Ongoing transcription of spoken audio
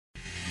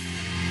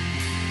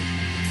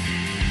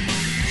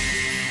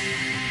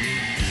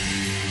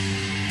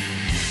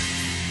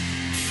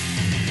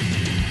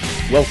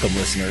Welcome,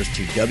 listeners,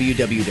 to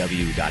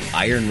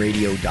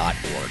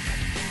www.ironradio.org,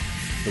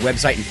 the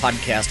website and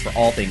podcast for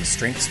all things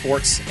strength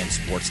sports and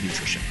sports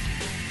nutrition.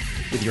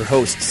 With your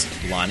hosts,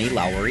 Lonnie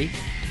Lowery.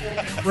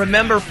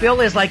 Remember,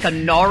 Phil is like a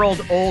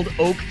gnarled old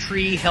oak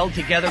tree held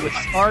together with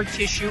scar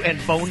tissue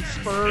and bone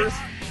spurs.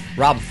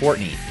 Rob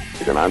Fortney.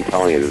 And I'm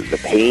telling you, the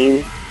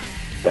pain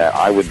that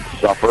I would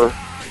suffer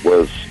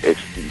was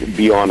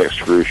beyond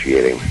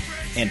excruciating.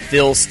 And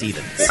Phil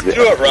Stevens. Do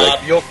it, Rob.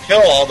 You'll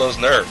kill all those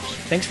nerves.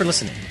 Thanks for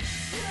listening.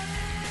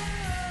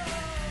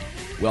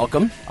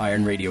 Welcome,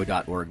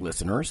 ironradio.org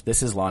listeners.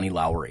 This is Lonnie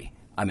Lowery.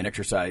 I'm an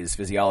exercise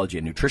physiology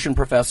and nutrition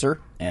professor,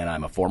 and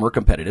I'm a former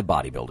competitive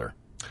bodybuilder.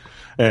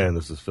 And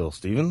this is Phil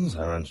Stevens.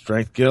 I run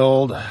Strength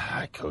Guild.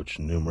 I coach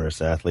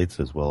numerous athletes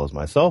as well as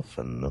myself.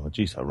 And, I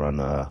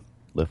run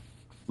Lift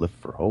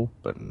for Hope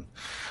and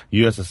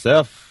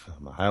USSF.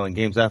 I'm a Highland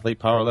Games athlete,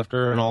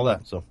 powerlifter, and all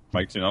that. So,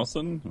 Mike T.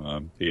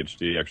 Nelson,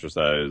 PhD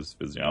exercise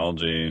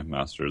physiology,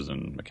 master's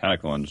in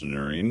mechanical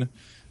engineering.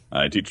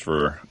 I teach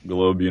for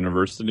Globe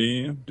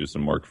University, do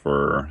some work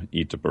for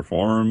Eat to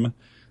Perform,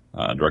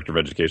 director of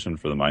education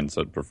for the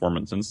Mindset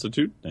Performance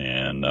Institute,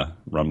 and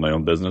run my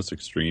own business,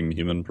 Extreme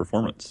Human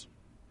Performance.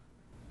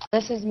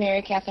 This is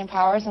Mary Catherine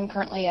Powers. I'm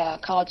currently a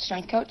college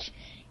strength coach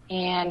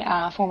and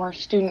a former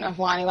student of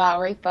Lonnie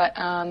Lowery, but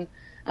I'm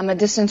a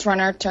distance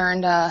runner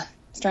turned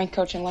strength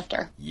coach and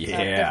lifter. Yeah. So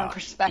different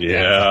perspective.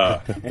 Yeah.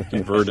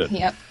 Converted.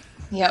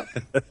 Yep.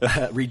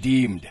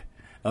 Redeemed.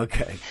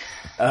 Okay.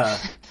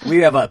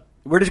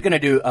 We're just going to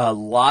do a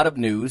lot of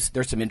news.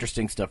 There's some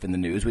interesting stuff in the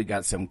news. We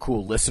got some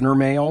cool listener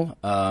mail.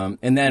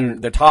 And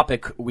then the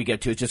topic we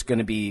get to is just going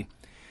to be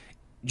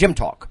gym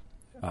talk.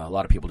 A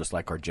lot of people just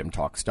like our gym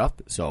talk stuff.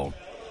 So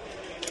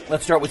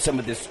let's start with some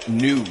of this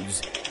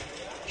news.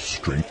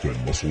 Strength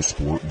and muscle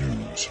sport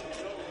news.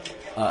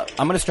 I'm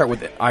going to start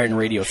with the Iron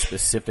Radio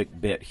specific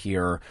bit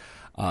here.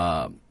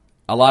 A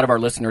lot of our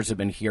listeners have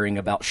been hearing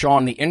about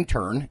Sean the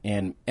intern,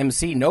 and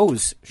MC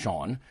knows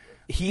Sean.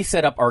 He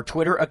set up our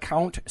Twitter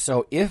account,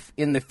 so if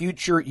in the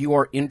future you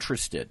are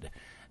interested,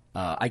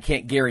 I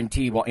can't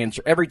guarantee we'll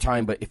answer every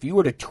time, but if you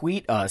were to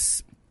tweet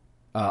us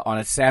on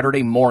a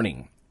Saturday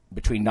morning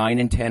between 9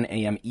 and 10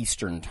 a.m.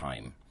 Eastern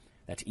time,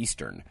 that's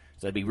Eastern,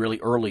 so that'd be really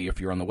early if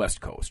you're on the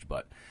West Coast,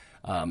 but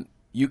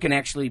you can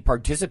actually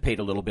participate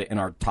a little bit in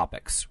our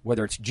topics,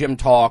 whether it's gym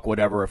talk,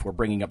 whatever. If we're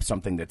bringing up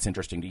something that's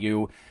interesting to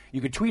you,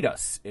 you could tweet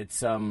us.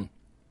 It's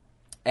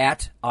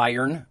at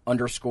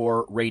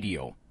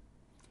iron_radio.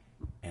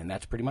 And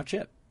that's pretty much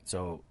it.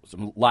 So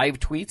some live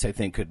tweets, I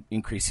think, could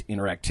increase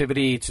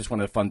interactivity. It's just one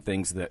of the fun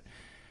things that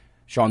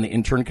Sean the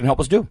intern can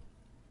help us do.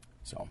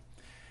 So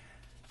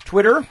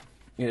Twitter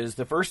is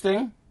the first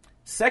thing.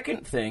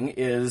 Second thing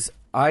is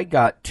I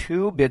got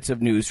two bits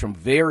of news from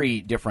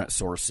very different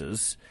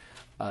sources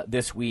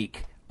this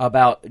week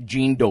about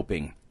gene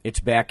doping. It's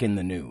back in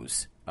the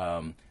news.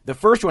 The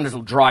first one is a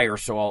little drier,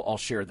 so I'll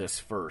share this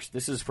first.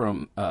 This is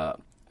from...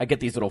 I get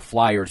these little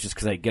flyers just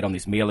because I get on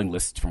these mailing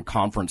lists from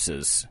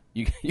conferences.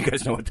 You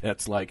guys know what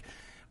that's like.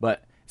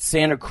 But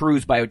Santa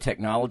Cruz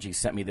Biotechnology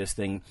sent me this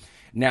thing.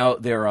 Now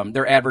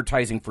they're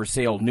advertising for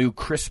sale new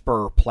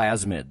CRISPR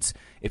plasmids.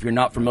 If you're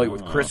not familiar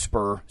with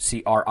CRISPR,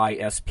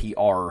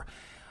 CRISPR,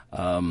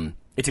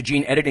 it's a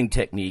gene editing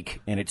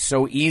technique, and it's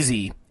so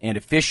easy and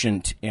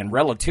efficient and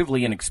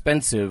relatively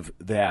inexpensive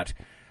that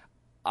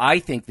I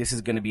think this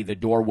is going to be the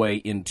doorway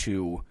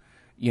into...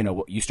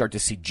 you start to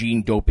see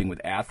gene doping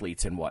with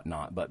athletes and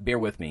whatnot, but bear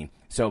with me.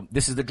 So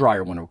this is the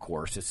drier one, of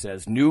course. It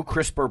says, new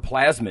CRISPR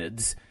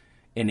plasmids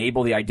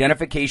enable the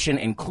identification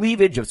and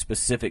cleavage of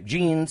specific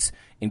genes,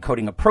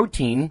 encoding a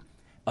protein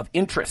of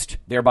interest,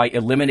 thereby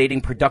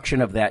eliminating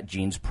production of that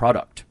gene's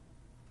product.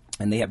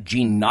 And they have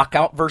gene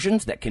knockout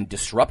versions that can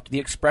disrupt the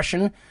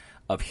expression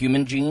of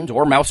human genes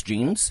or mouse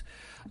genes.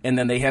 And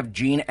then they have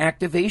gene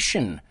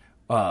activation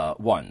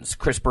ones,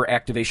 CRISPR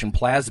activation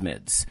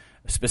plasmids,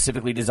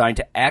 specifically designed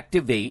to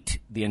activate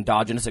the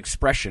endogenous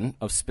expression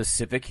of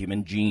specific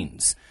human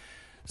genes.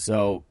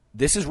 So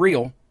this is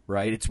real,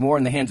 right? It's more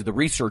in the hands of the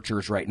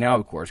researchers right now,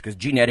 of course, because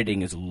gene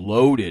editing is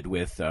loaded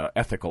with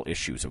ethical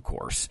issues, of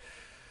course.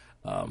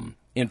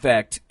 In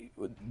fact,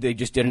 they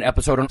just did an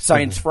episode on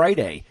Science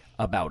Friday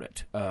about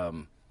it.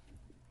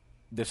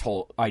 This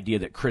whole idea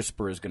that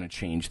CRISPR is going to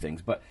change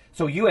things. But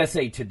so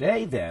USA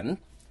Today then,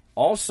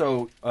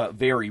 also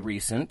very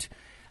recent,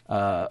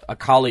 a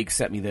colleague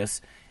sent me this.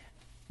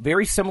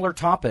 Very similar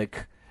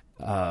topic,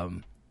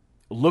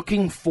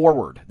 looking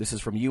forward. This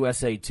is from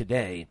USA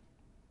Today.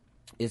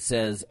 It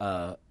says,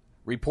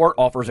 report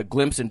offers a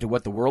glimpse into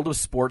what the world of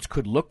sports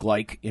could look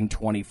like in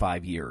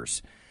 25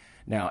 years.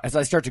 Now, as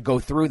I start to go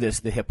through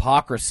this, the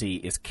hypocrisy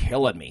is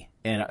killing me.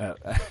 And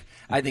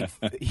I think,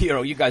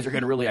 you guys are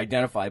going to really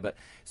identify. But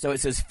so it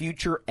says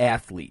future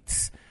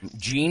athletes,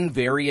 gene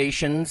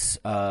variations,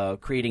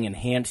 creating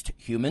enhanced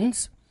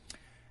humans.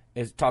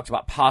 It talks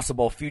about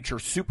possible future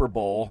Super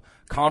Bowl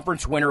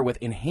conference winner with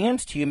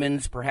enhanced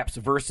humans, perhaps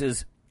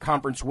versus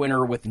conference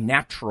winner with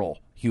natural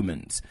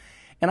humans.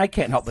 And I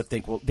can't help but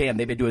think, well, damn,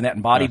 they've been doing that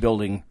in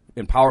bodybuilding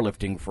in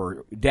powerlifting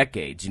for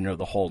decades,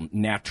 the whole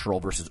natural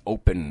versus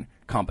open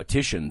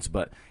competitions.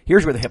 But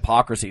here's where the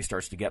hypocrisy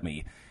starts to get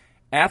me.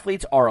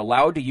 Athletes are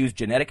allowed to use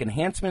genetic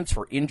enhancements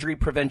for injury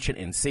prevention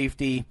and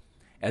safety.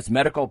 As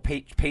medical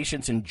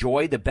patients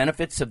enjoy the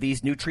benefits of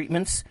these new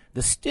treatments,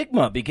 the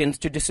stigma begins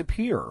to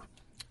disappear.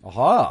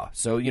 Aha.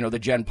 So, the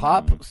Gen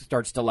Pop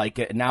starts to like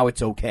it, and now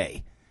it's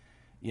okay.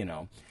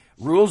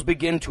 Rules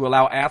begin to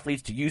allow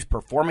athletes to use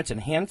performance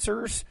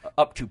enhancers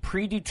up to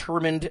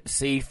predetermined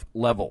safe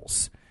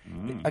levels.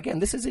 Again,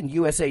 this is in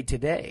USA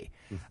Today.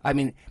 I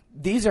mean,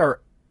 these are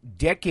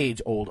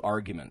decades-old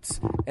arguments.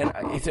 And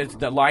it says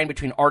the line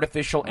between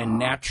artificial and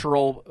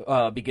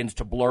natural begins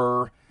to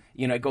blur.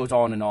 It goes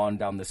on and on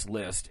down this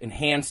list.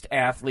 Enhanced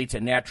athletes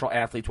and natural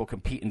athletes will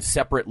compete in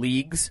separate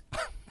leagues.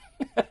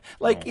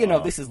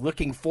 This is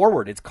looking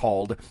forward, it's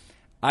called.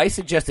 I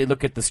suggest they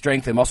look at the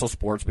strength and muscle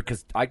sports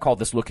because I call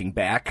this looking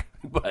back.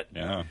 But,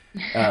 yeah.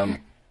 And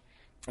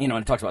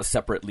it talks about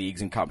separate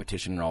leagues and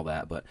competition and all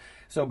that. But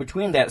so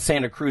between that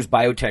Santa Cruz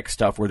biotech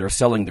stuff where they're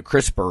selling the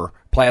CRISPR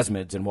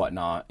plasmids and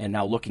whatnot, and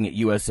now looking at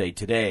USA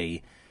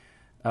Today,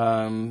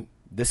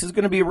 this is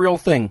going to be a real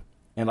thing.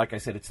 And like I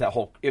said, it's that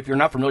whole, if you're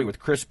not familiar with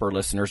CRISPR,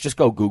 listeners, just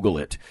go Google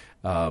it.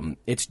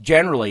 It's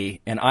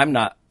generally, and I'm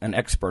not an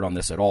expert on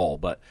this at all,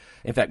 but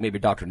in fact, maybe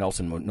Dr.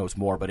 Nelson knows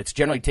more, but it's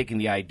generally taking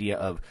the idea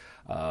of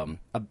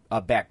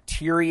a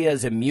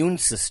bacteria's immune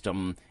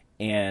system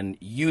and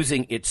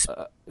using its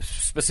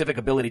specific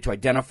ability to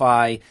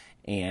identify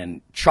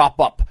and chop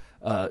up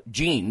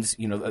genes.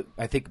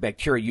 I think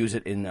bacteria use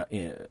it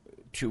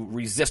to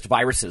resist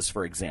viruses,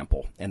 for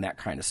example, and that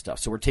kind of stuff.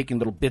 So we're taking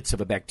little bits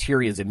of a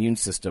bacteria's immune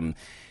system,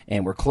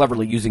 and we're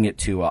cleverly using it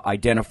to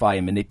identify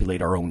and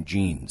manipulate our own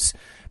genes.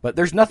 But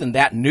there's nothing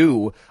that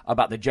new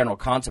about the general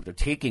concept of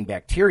taking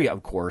bacteria,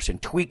 of course,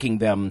 and tweaking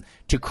them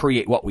to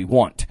create what we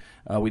want.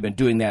 We've been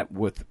doing that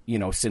with,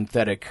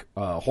 synthetic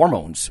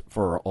hormones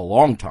for a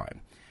long time.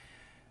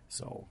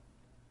 So,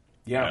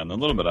 yeah. And a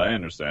little bit I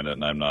understand it,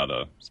 and I'm not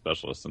a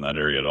specialist in that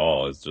area at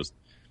all. It's just,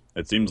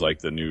 it seems like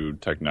the new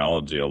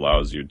technology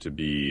allows you to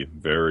be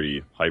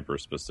very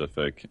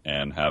hyper-specific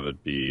and have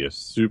it be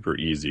super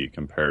easy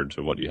compared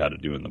to what you had to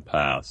do in the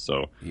past.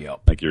 So,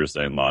 like you were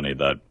saying, Lonnie,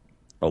 that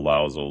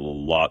allows a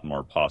lot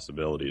more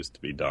possibilities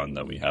to be done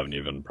that we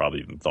haven't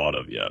probably even thought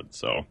of yet.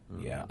 So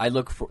yeah, I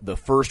look for the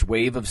first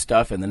wave of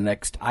stuff, and the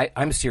next.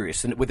 I'm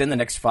serious. Within the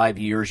next 5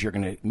 years, you're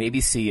going to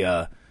maybe see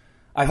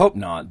I hope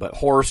not, but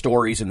horror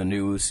stories in the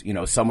news.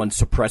 Someone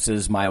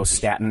suppresses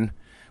myostatin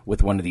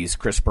with one of these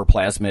CRISPR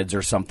plasmids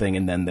or something,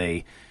 and then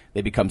they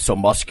become so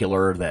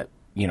muscular that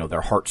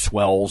their heart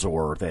swells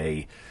or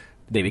they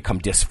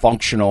become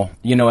dysfunctional.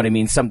 You know what I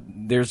mean?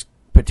 There's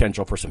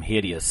potential for some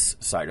hideous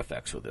side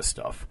effects with this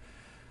stuff.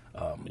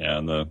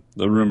 And the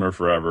rumor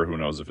forever, who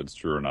knows if it's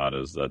true or not,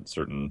 is that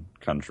certain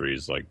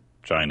countries like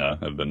China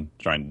have been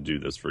trying to do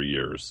this for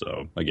years.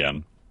 So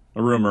again,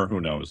 a rumor,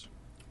 who knows?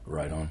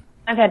 Right on.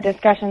 I've had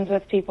discussions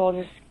with people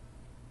just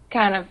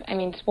kind of,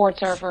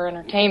 sports are for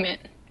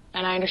entertainment.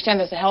 And I understand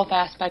there's a health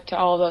aspect to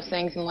all of those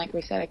things, and like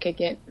we said, it could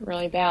get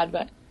really bad.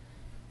 But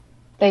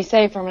they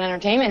say from an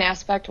entertainment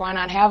aspect, why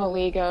not have a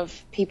league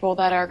of people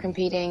that are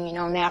competing,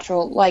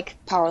 natural, like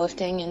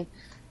powerlifting and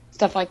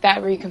stuff like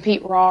that, where you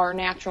compete raw or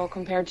natural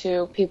compared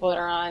to people that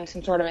are on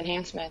some sort of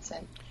enhancements.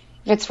 And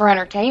if it's for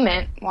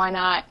entertainment, why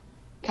not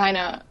kind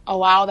of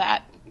allow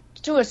that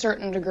to a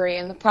certain degree?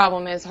 And the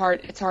problem is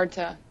it's hard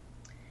to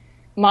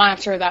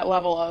monitor that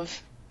level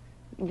of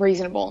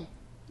reasonable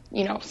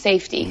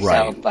safety.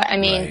 Right. So, but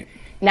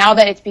now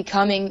that it's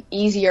becoming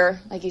easier,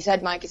 like you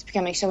said, Mike, it's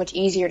becoming so much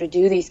easier to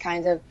do these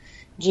kinds of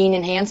gene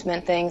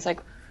enhancement things.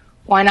 Like,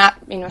 why not,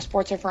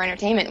 sports are for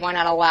entertainment. Why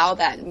not allow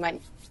that? It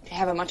might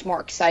have a much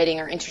more exciting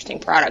or interesting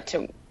product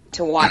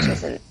to watch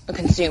as a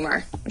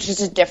consumer, which is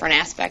just a different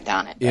aspect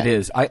on it. It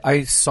is.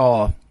 I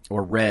saw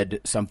or read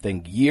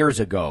something years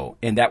ago,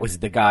 and that was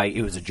the guy,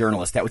 it was a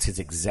journalist, that was his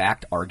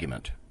exact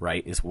argument,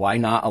 right, is why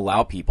not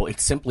allow people,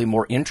 it's simply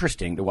more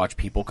interesting to watch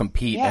people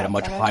compete at a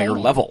much higher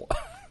level.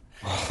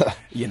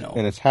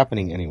 And it's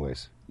happening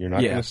anyways. You're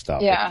not going to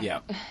stop it.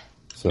 Yeah.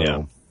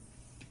 So.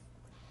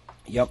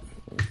 Yep.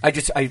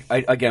 I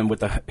again,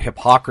 with the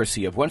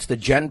hypocrisy of once the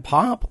Gen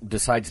Pop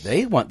decides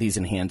they want these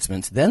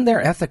enhancements, then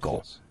they're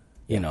ethical.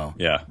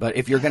 Yeah. But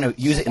if you're going to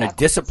use it in a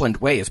disciplined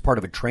way as part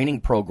of a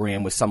training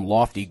program with some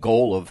lofty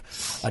goal of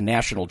a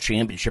national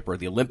championship or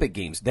the Olympic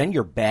Games, then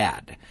you're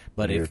bad.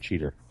 But you're a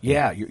cheater.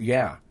 Yeah,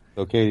 yeah.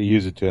 Okay to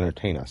use it to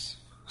entertain us.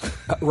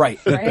 Right.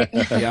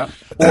 Yeah.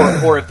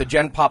 Or if the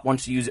Gen Pop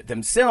wants to use it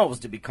themselves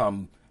to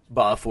become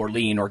buff or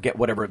lean or get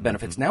whatever it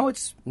benefits, now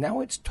it's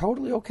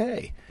totally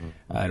okay.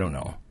 I don't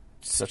know.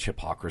 It's such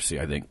hypocrisy,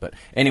 I think. But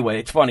anyway,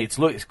 it's funny.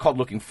 It's called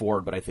Looking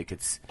Forward, but I think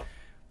it's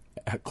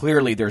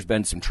clearly there's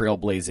been some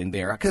trailblazing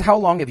there. Because how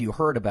long have you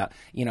heard about,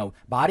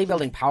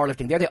 bodybuilding,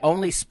 powerlifting? They're the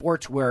only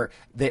sports where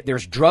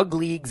there's drug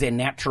leagues and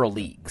natural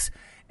leagues.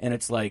 And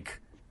it's like,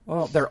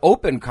 well, they're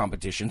open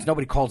competitions.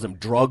 Nobody calls them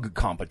drug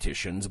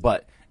competitions.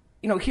 But,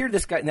 here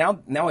this guy,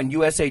 now in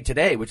USA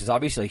Today, which is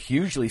obviously a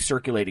hugely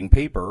circulating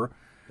paper,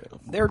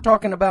 they're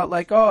talking about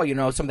like, oh,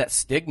 some of that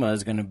stigma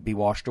is going to be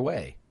washed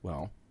away.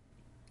 Well,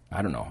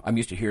 I don't know. I'm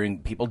used to hearing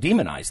people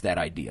demonize that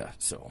idea.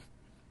 So,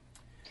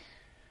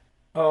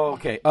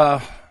 okay,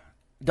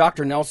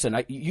 Dr.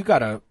 Nelson, you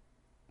got a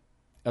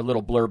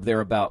little blurb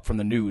there about from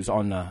the news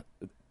on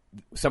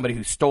somebody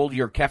who stole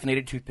your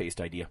caffeinated toothpaste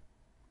idea.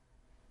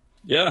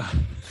 Yeah.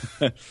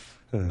 I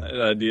had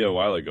an idea a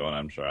while ago, and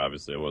I'm sure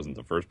obviously I wasn't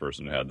the first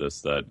person who had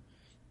this, that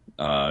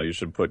you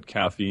should put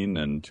caffeine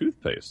in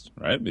toothpaste,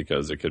 right?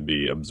 Because it could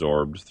be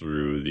absorbed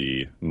through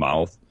the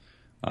mouth.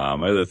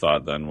 My other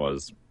thought then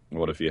was,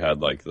 what if you had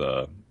like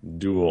the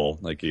dual,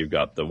 like you've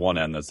got the one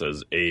end that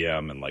says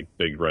AM in like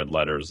big red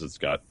letters, it's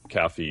got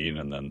caffeine,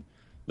 and then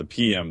the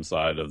PM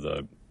side of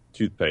the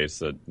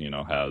toothpaste that,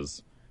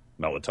 has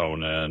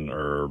melatonin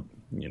or,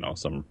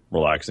 some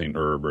relaxing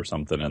herb or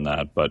something in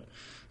that. But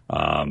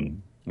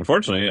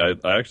unfortunately,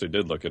 I actually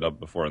did look it up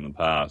before in the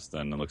past,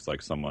 and it looks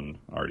like someone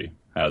already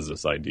has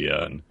this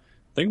idea. And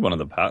I think one of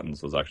the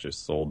patents was actually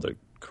sold to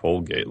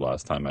Colgate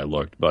last time I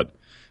looked. But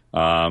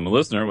a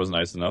listener was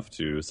nice enough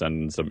to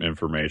send some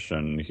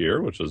information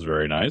here, which was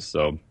very nice.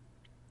 So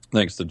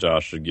thanks to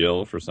Josh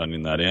Gill for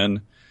sending that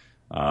in.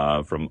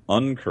 From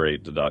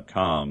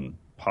uncrate.com,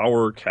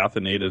 Power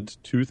Caffeinated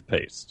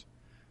Toothpaste.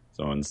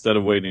 So instead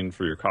of waiting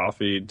for your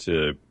coffee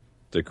to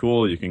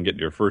cool, you can get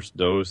your first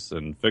dose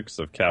and fix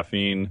of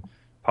caffeine.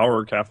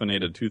 Power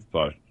Caffeinated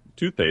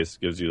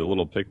Toothpaste gives you a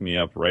little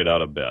pick-me-up right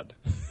out of bed.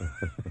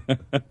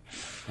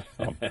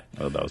 So,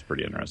 that was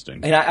pretty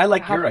interesting. And I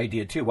like your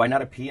idea, too. Why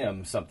not a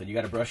PM something?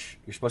 You're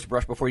supposed to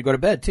brush before you go to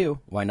bed, too.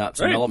 Why not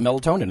some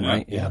melatonin,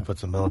 right? Yeah, put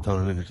some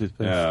melatonin in your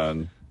toothpaste. Yeah,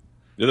 and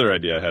the other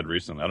idea I had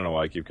recently, I don't know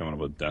why I keep coming up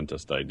with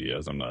dentist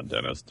ideas. I'm not a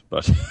dentist,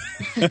 but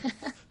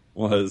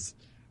was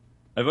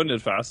I found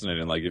it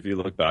fascinating. Like, if you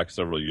look back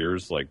several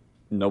years, like,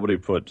 nobody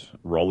put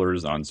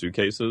rollers on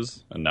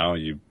suitcases, and now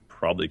you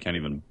probably can't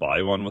even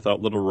buy one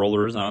without little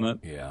rollers on it.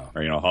 Yeah.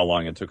 Or, how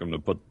long it took them to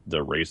put the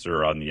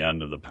eraser on the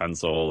end of the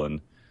pencil, and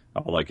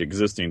how, like,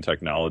 existing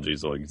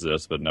technologies will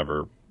exist but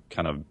never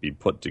kind of be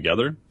put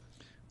together.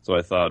 So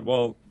I thought,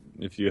 well,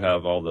 if you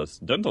have all this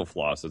dental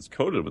floss that's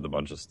coated with a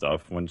bunch of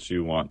stuff, wouldn't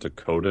you want to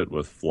coat it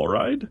with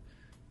fluoride?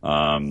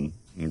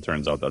 It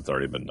turns out that's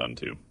already been done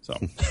too. So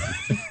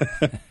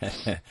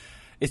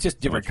it's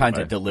just different kinds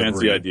of delivery.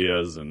 Fancy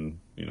ideas and,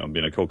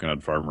 being a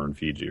coconut farmer in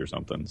Fiji or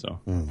something. So.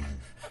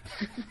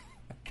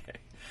 Okay.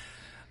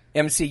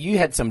 MC, you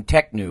had some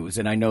tech news,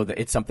 and I know that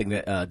it's something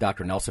that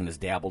Dr. Nelson has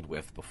dabbled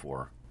with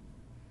before.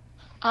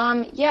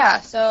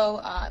 Yeah.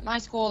 So my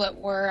school that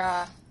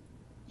we're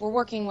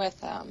working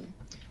with,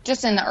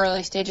 just in the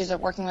early stages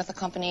of working with a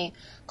company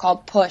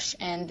called Push,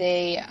 and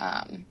they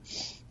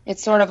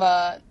it's sort of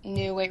a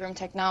new weight room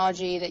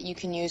technology that you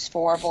can use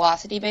for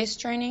velocity-based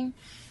training.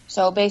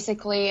 So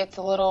basically, it's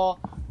a little,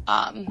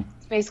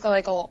 it's basically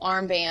like a little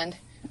armband.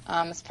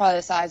 It's probably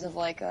the size of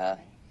like a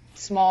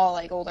small,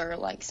 like older,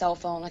 like cell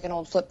phone, like an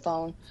old flip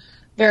phone.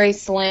 Very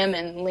slim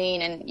and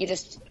lean, and you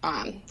just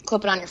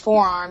clip it on your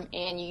forearm,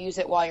 and you use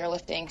it while you're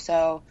lifting.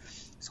 So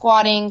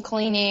squatting,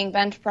 cleaning,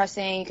 bench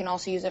pressing. You can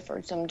also use it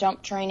for some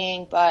jump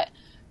training. But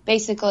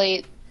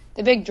basically,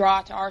 the big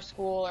draw to our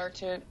school, or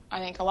to I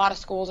think a lot of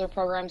schools or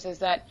programs, is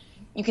that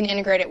you can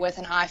integrate it with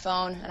an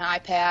iPhone, an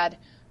iPad,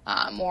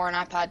 or an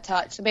iPod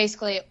Touch. So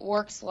basically, it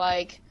works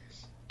like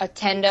a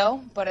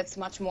Tendo, but it's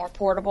much more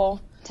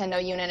portable.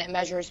 Tendo unit, it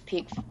measures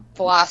peak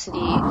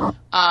velocity,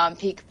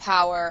 peak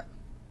power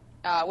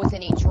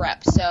within each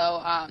rep.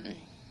 So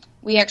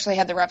we actually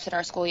had the reps at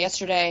our school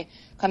yesterday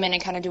come in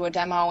and kind of do a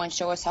demo and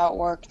show us how it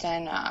worked.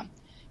 And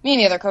me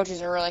and the other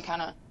coaches are really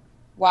kind of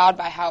wowed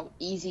by how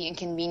easy and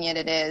convenient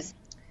it is.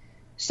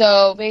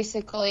 So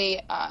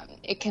basically,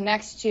 it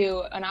connects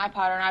to an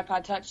iPod or an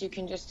iPod Touch. You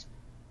can just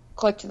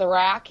click to the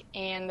rack,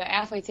 and the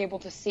athlete's able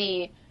to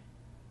see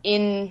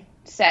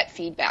in-set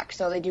feedback.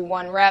 So they do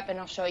one rep, and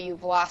it'll show you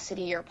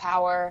velocity or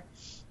power,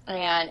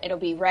 and it'll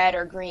be red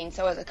or green.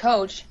 So as a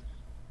coach,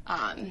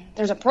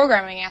 there's a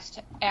programming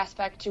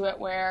aspect to it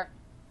where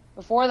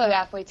before the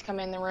athletes come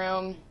in the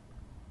room,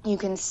 you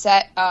can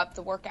set up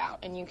the workout,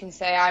 and you can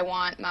say, I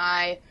want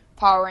my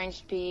power range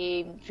to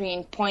be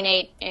between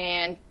 0.8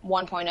 and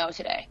 1.0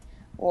 today,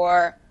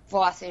 or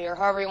velocity, or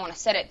however you want to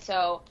set it.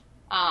 So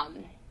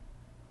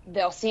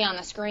they'll see on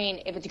the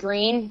screen, if it's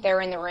green, they're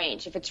in the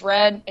range. If it's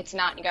red, it's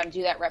not, and you got to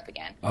do that rep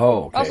again.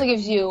 Oh, okay. It also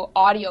gives you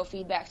audio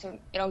feedback, so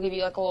it'll give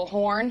you like a little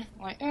horn,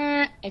 like,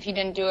 if you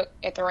didn't do it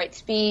at the right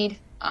speed.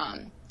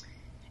 And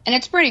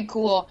it's pretty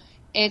cool.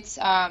 It's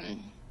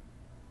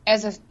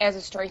as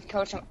a strength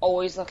coach, I'm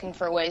always looking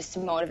for ways to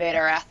motivate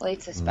our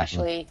athletes,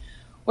 especially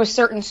with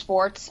certain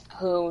sports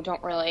who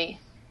don't really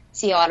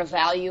see a lot of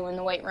value in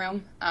the weight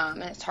room,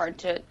 and it's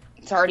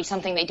already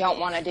something they don't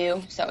want to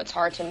do, so it's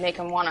hard to make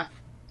them want to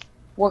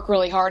work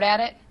really hard at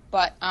it.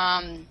 But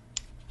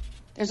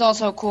there's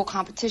also a cool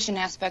competition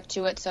aspect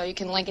to it, so you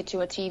can link it to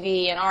a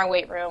TV. In our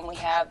weight room, we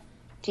have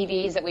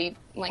TVs that we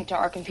link to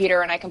our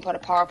computer, and I can put a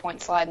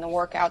PowerPoint slide and the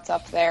workouts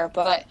up there.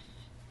 But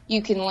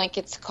you can link,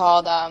 it's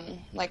called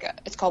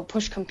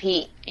Push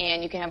Compete,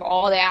 and you can have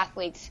all the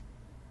athletes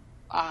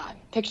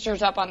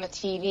pictures up on the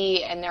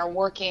TV, and they're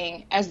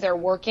working. As they're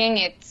working,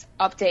 it's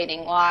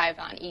updating live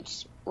on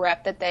each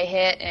rep that they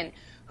hit and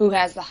who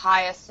has the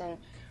highest and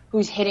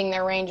who's hitting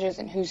their ranges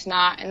and who's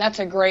not. And that's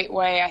a great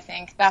way, I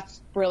think.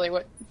 That's really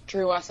what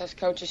drew us as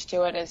coaches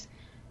to it, is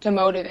to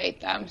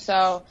motivate them.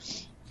 So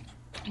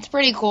it's a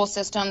pretty cool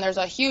system. There's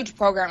a huge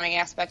programming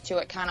aspect to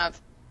it, kind of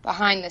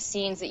behind the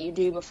scenes that you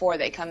do before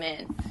they come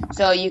in.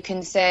 So you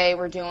can say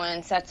we're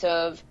doing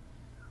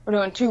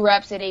 2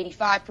 reps at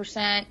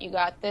 85%, you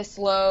got this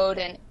load,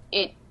 and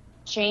it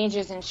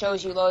changes and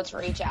shows you loads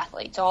for each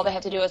athlete. So all they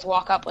have to do is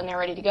walk up when they're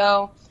ready to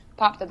go,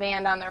 pop the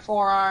band on their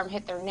forearm,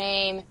 hit their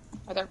name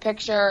or their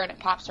picture, and it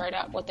pops right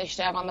up what they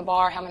should have on the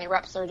bar, how many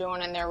reps they're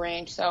doing in their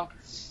range. So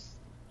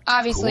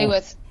obviously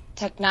with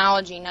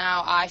technology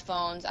now,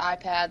 iPhones,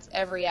 iPads,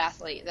 every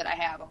athlete that I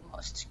have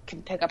almost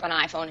can pick up an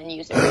iPhone and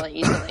use it really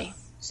easily.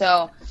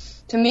 So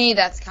to me,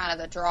 that's kind of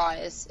the draw.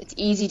 Is it's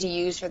easy to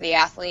use for the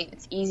athlete.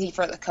 It's easy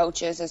for the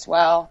coaches as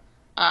well.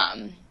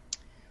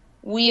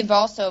 We've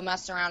also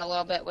messed around a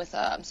little bit with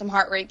some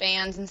heart rate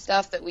bands and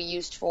stuff that we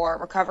used for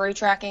recovery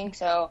tracking.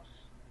 So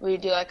we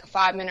do like a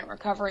 5-minute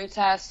recovery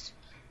test,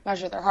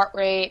 measure their heart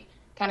rate,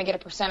 kind of get a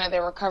percent of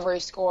their recovery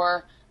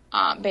score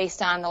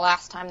based on the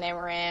last time they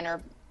were in,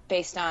 or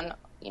based on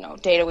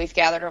data we've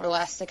gathered over the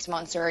last 6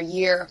 months or a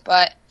year.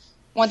 But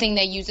one thing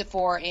they use it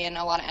for in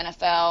a lot of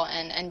NFL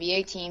and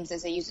NBA teams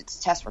is they use it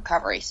to test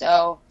recovery.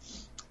 So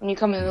when you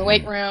come into the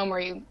weight room or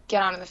you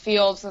get onto the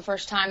field for the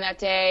first time that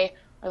day,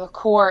 or the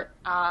court,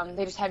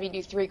 they just have you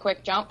do 3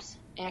 quick jumps,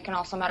 and it can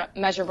also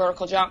measure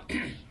vertical jump.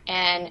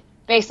 And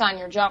based on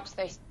your jumps,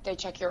 they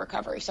check your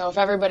recovery. So if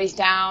everybody's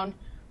down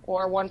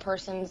or one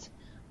person's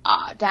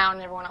down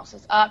and everyone else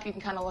is up, you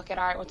can kind of look at,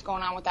 all right, what's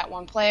going on with that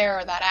one player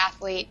or that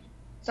athlete.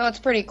 So it's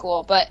pretty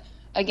cool. But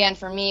again,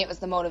 for me, it was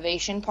the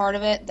motivation part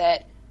of it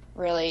that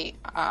really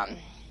kind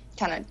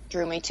of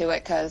drew me to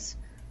it, because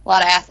a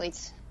lot of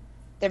athletes,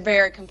 they're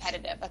very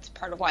competitive. That's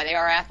part of why they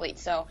are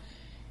athletes. So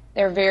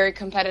they're very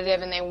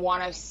competitive, and they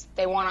want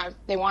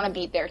to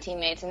beat their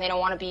teammates, and they don't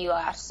want to be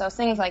last. So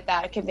things like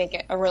that, it could make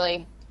it a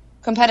really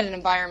competitive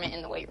environment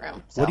in the weight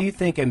room. So. What do you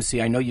think,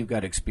 MC? I know you've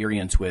got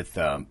experience with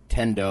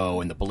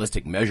Tendo and the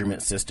ballistic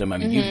measurement system. I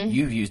mean,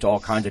 you've used all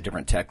kinds of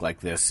different tech like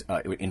this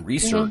in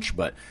research,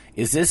 but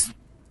is this,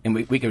 and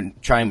we can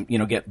chime,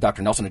 get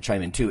Dr. Nelson to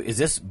chime in too, is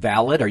this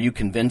valid? Are you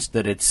convinced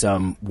that it's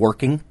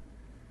working?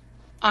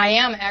 I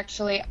am,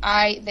 actually.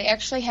 They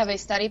actually have a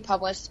study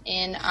published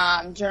in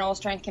Journal of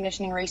Strength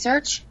Conditioning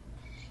Research,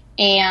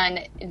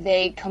 and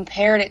they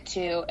compared it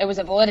to, it was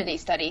a validity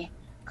study,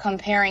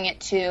 comparing it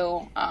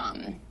to,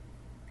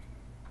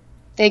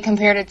 they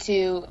compared it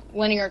to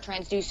linear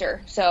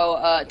transducer, so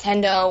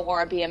Tendo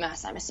or a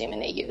BMS, I'm assuming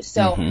they used.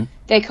 So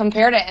they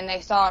compared it, and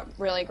they saw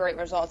really great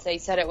results. They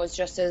said it was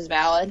just as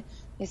valid.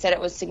 They said it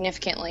was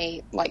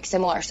significantly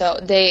similar. So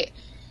they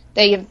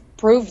have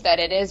proved that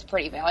it is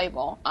pretty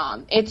valuable.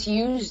 It's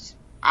used.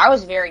 I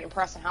was very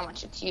impressed at how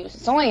much it's used.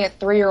 It's only a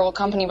 3-year-old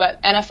company,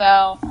 but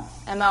NFL,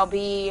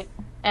 MLB,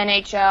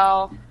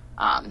 NHL,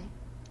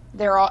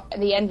 they're all,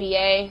 the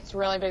NBA. It's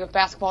really big with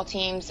basketball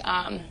teams.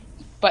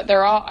 But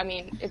they're all. I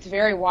mean, it's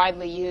very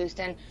widely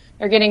used, and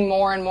they're getting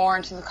more and more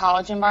into the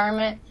college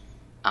environment.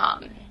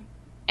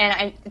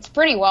 It's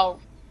pretty well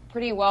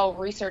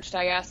researched,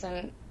 I guess,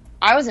 and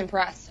I was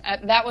impressed.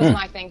 That was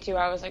my thing too.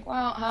 I was like,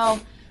 well, how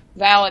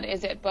valid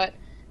is it? But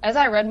as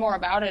I read more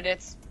about it,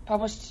 it's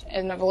published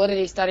in a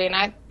validity study, and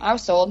I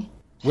was sold.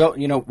 Well,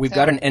 we've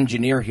got an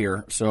engineer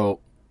here, so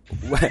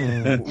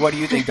what do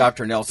you think,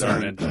 Dr. Nelson?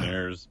 Darn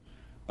engineers.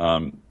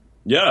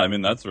 Yeah, I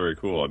mean, that's very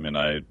cool. I mean,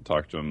 I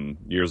talked to him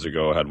years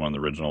ago, had one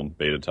of the original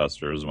beta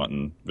testers, went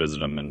and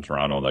visited him in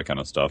Toronto, that kind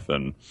of stuff.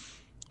 And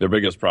their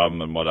biggest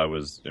problem, and what I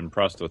was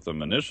impressed with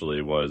them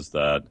initially, was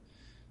that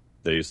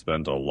they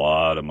spent a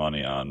lot of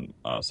money on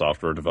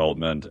software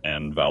development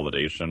and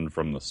validation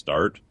from the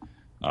start,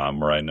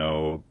 where I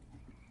know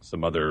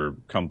some other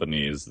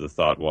companies, the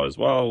thought was,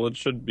 well, it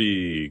should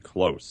be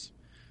close.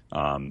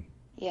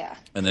 Yeah.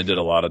 And they did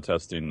a lot of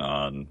testing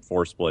on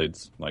force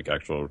plates, like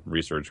actual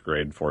research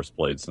grade force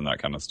plates and that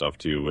kind of stuff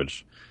too,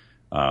 which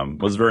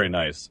was very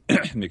nice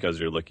because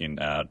you're looking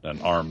at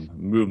an arm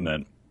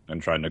movement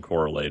and trying to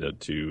correlate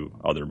it to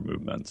other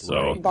movements.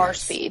 So bar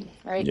speed,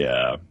 right?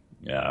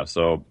 Yeah.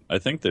 So I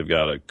think they've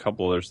got a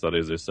couple other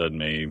studies they said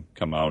may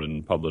come out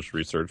in published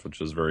research,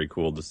 which is very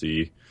cool to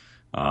see.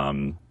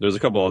 There's a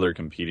couple other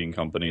competing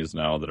companies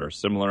now that are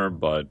similar,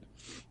 but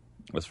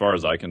as far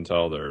as I can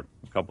tell, they're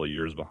a couple of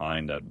years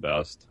behind at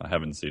best. I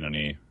haven't seen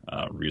any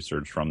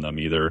research from them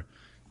either.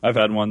 I've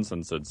had one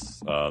since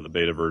it's the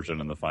beta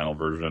version and the final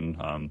version.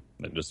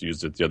 I just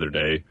used it the other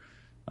day.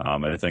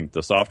 I think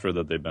the software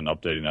that they've been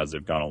updating as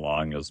they've gone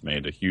along has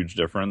made a huge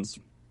difference.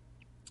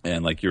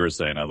 And like you were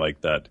saying, I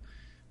like that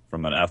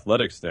from an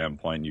athletic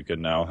standpoint, you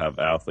can now have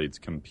athletes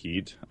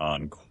compete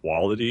on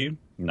quality,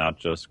 not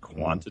just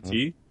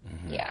quantity,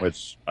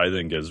 which I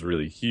think is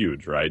really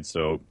huge, right?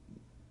 So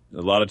a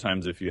lot of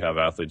times if you have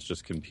athletes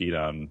just compete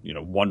on,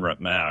 1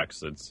 rep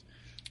max, it's,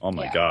 oh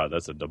my God,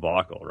 that's a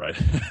debacle, right?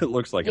 It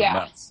looks like a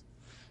mess.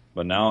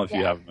 But now if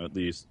you have them at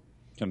least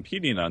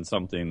competing on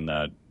something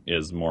that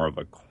is more of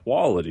a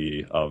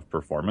quality of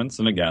performance.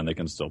 And again, they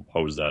can still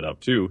pose that up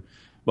too,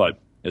 but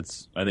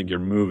I think you're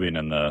moving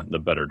in the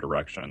better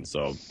direction.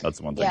 So that's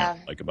the one thing I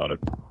like about it.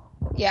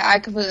 Yeah, I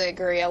completely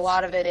agree. A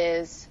lot of it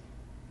is,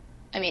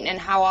 and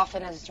how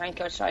often as a strength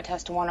coach do I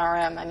test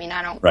 1RM?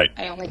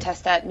 I only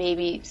test that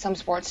maybe some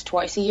sports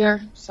twice a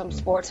year, some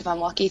sports, if I'm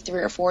lucky,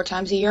 3 or 4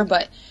 times a year,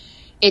 but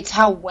it's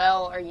how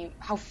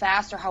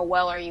fast or how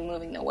well are you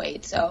moving the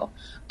weight. So,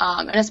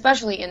 and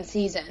especially in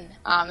season,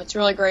 it's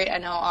really great. I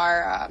know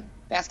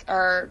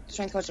our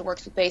strength coach that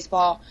works with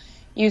baseball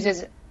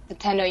uses the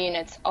Tendo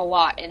units a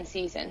lot in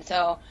season.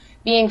 So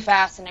being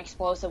fast and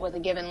explosive with a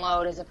given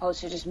load as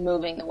opposed to just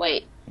moving the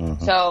weight.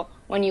 Mm-hmm. So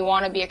when you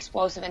want to be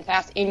explosive and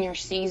fast in your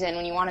season,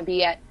 when you want to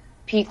be at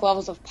peak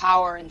levels of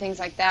power and things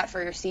like that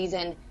for your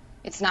season,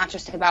 it's not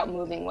just about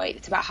moving weight.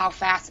 It's about how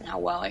fast and how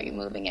well are you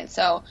moving it.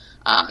 So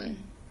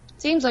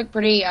seems like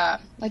pretty,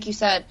 like you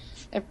said,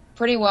 they're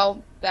pretty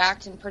well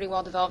backed and pretty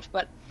well developed.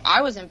 But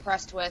I was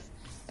impressed with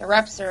the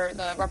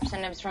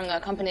representatives from the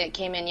company that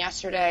came in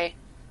yesterday.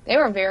 They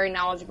were very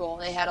knowledgeable.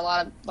 They had a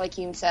lot of, like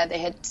you said,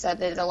 they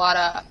did a lot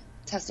of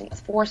testing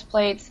with force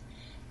plates.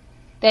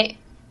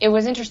 It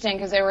was interesting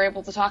because they were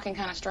able to talk in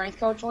kind of strength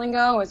coach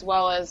lingo as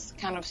well as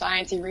kind of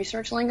sciencey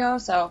research lingo.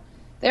 So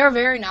they were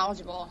very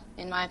knowledgeable,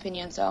 in my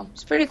opinion. So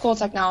it's pretty cool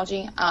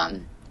technology.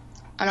 I'm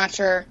not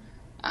sure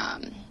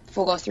if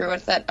we'll go through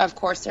with it. Of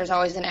course, there's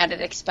always an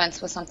added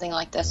expense with something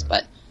like this,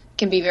 but it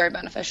can be very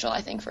beneficial,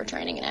 I think, for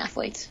training and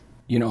athletes.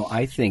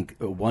 I think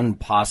one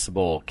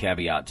possible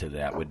caveat to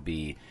that would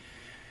be,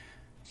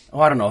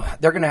 I don't know,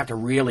 they're going to have to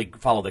really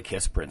follow the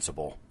KISS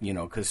principle,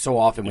 because so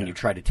often when you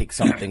try to take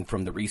something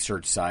from the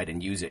research side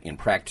and use it in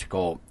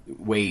practical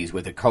ways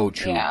with a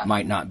coach who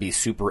might not be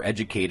super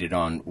educated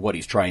on what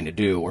he's trying to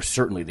do, or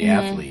certainly the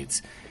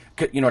athletes,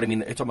 you know what I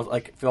mean? It's almost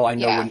like, Phil, I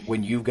know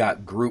when you've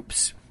got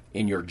groups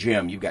in your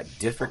gym, you've got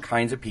different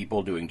kinds of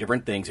people doing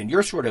different things, and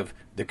you're sort of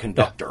the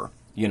conductor,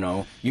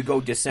 you go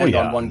descend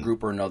on one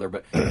group or another,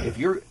 but if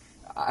you're,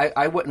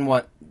 I wouldn't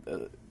want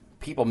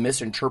people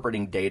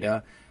misinterpreting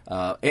data.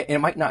 And it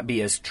might not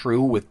be as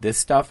true with this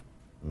stuff,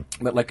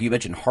 but like you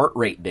mentioned, heart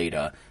rate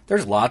data,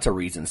 there's lots of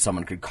reasons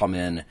someone could come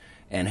in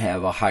and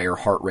have a higher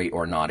heart rate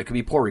or not. It could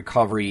be poor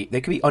recovery. They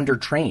could be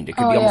undertrained. It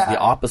could be almost the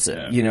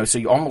opposite. So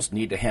you almost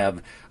need to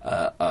have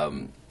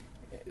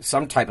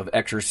some type of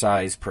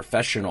exercise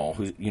professional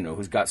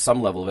who's got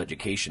some level of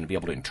education to be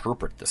able to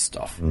interpret this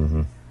stuff.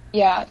 Mm-hmm.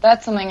 Yeah,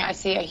 that's something I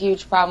see a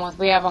huge problem with.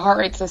 We have a heart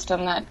rate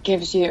system that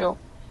gives you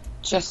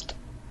just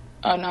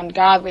an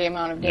ungodly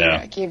amount of data.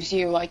 Yeah. It gives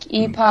you like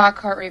epoch,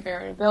 heart rate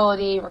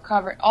variability,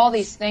 recovery, all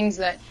these things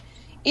that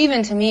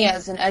even to me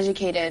as an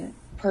educated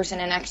person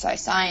in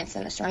exercise science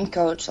and a strength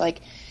coach, like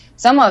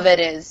some of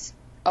it is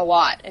a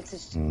lot. It's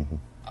just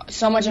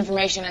so much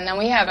information. And then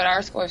we have at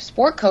our school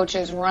sport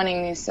coaches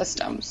running these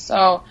systems.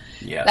 So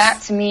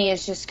that to me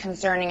is just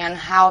concerning on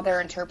how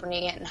they're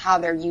interpreting it and how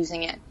they're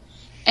using it.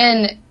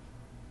 And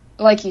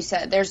like you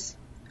said, there's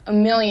a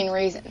million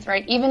reasons,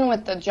 right? Even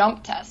with the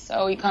jump test.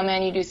 So you come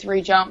in, you do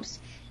 3 jumps.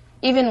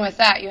 Even with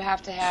that, you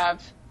have to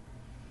have,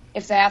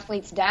 if the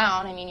athlete's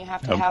down, you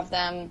have to have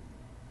them,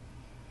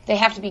 they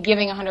have to be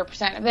giving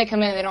 100%. If they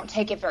come in and they don't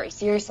take it very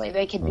seriously,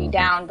 they could be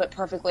down but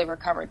perfectly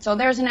recovered. So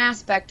there's an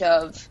aspect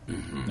of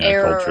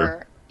error,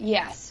 culture.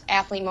 Yes,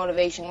 athlete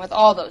motivation with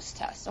all those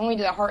tests. When we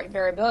do the heart rate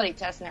variability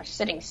test and they're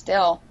sitting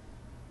still,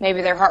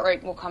 maybe their heart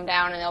rate will come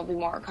down and they'll be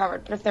more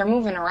recovered. But if they're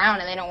moving around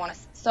and they don't want to,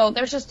 so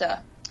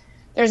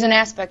there's an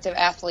aspect of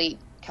athlete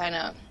kind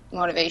of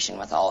motivation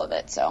with all of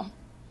it. So,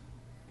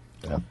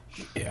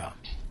 yeah.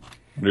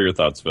 What are your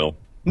thoughts, Phil?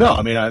 No,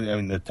 I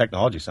mean the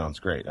technology sounds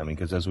great.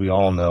 Because as we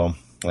all know,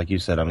 like you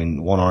said,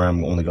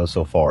 1RM only goes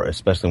so far,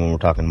 especially when we're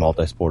talking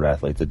multi-sport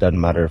athletes. It doesn't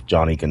matter if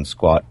Johnny can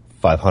squat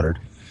 500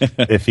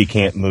 if he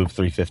can't move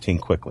 315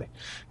 quickly.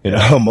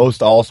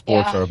 Most all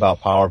sports are about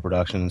power,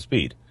 production, and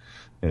speed.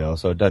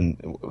 So it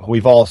doesn't.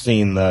 We've all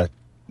seen the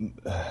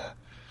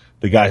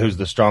guy who's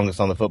the strongest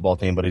on the football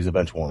team, but he's a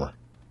bench warmer.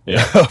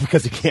 Yeah,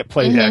 because he can't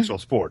play the actual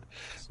sport.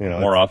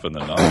 More often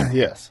than not.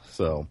 Yes.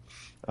 So,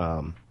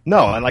 no,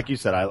 and like you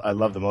said, I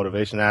love the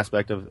motivation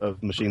aspect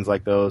of machines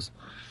like those.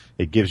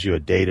 It gives you a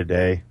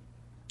day-to-day.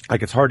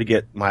 Like, it's hard to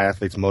get my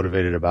athletes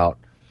motivated about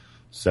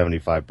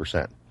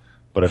 75%.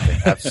 But if they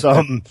have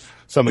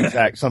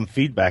some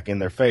feedback in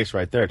their face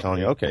right there telling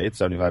you, okay, it's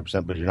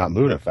 75%, but you're not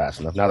moving it fast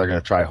enough, now they're going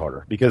to try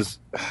harder. Because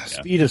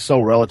speed is so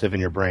relative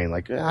in your brain.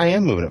 Like, I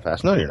am moving it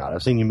fast. No, you're not.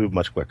 I've seen you move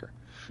much quicker.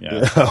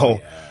 And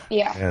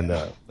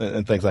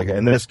things like that.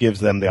 And this gives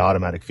them the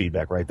automatic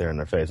feedback right there in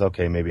their face.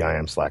 Okay, maybe I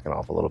am slacking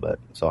off a little bit,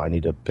 so I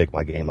need to pick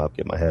my game up,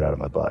 get my head out of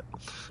my butt.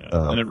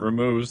 And it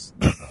removes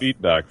the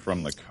feedback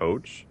from the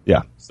coach.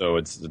 Yeah. So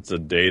it's a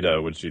data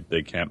which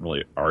they can't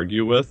really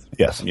argue with.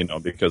 Yes.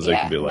 Because they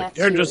can be like,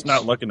 you're just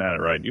not looking at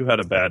it right. You had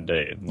a bad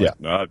day.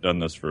 No, I've done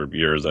this for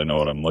years. I know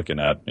what I'm looking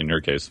at. In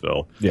your case,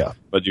 Phil. Yeah.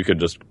 But you could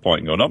just point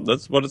and go, nope,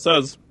 that's what it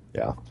says.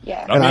 Yeah.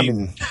 Yeah.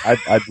 And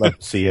I'd love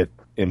to see it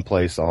in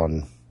place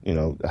on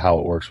how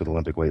it works with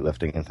Olympic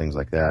weightlifting and things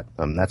like that.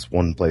 That's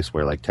one place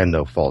where like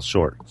Tendo falls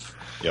short.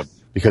 Yep.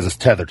 because it's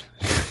tethered,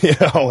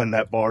 and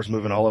that bar's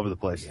moving all over the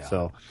place. Yeah.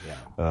 So,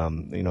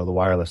 the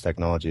wireless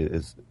technology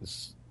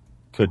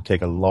could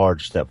take a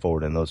large step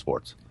forward in those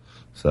sports.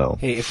 So,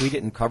 hey, if we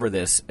didn't cover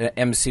this,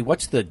 MC,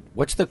 what's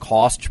the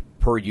cost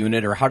per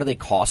unit, or how do they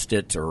cost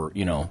it, or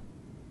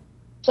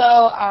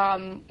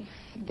So,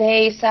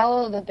 they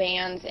sell the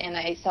bands and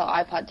they sell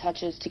iPod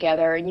Touches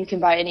together, and you can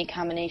buy any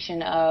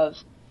combination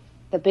of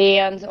the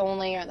bands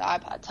only or the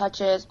iPod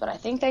Touches, but I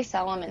think they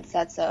sell them in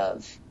sets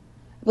of,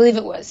 I believe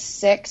it was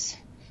 6,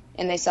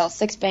 and they sell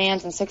 6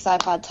 bands and 6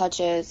 iPod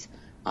Touches.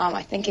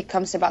 I think it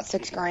comes to about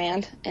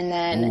 $6,000, and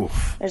then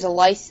there's a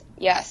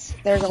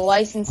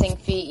licensing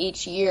fee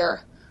each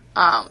year,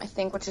 I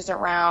think, which is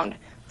around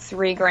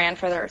 $3,000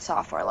 for their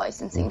software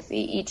licensing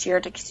fee each year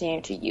to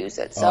continue to use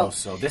it. So,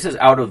 so this is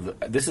out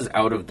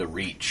of the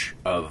reach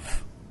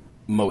of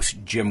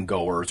most gym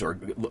goers, or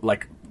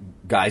like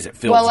guys at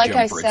Phil's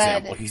gym, for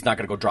example. He's not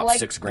going to go drop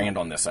 $6,000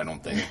 on this, I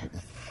don't think.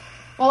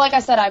 Well, like I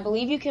said, I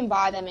believe you can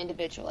buy them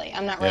individually.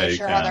 I'm not really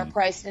sure how they're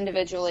priced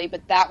individually,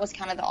 but that was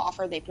kind of the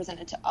offer they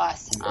presented to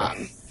us.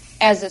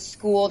 As a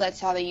school,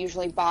 that's how they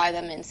usually buy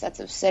them, in sets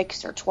of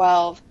 6 or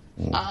 12.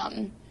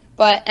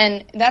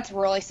 And that's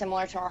really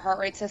similar to our heart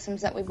rate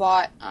systems that we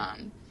bought.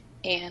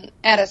 And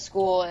at a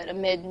school, at a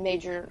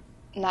mid-major,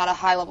 not a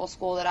high-level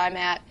school that I'm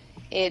at,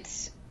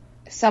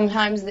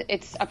 sometimes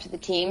it's up to the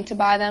team to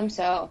buy them.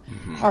 So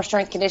our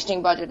strength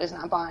conditioning budget is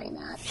not buying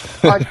that.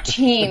 Our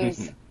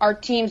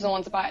team's the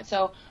ones that buy it.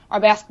 So our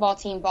basketball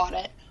team bought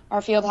it.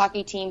 Our field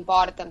hockey team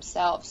bought it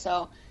themselves.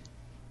 So,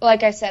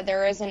 like I said,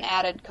 there is an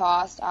added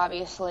cost,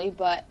 obviously,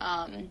 but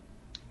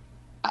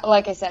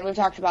like I said, we've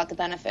talked about the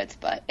benefits,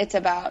 but it's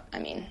about,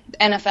 NFL,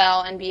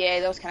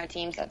 NBA, those kind of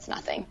teams, that's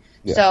nothing.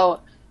 Yeah.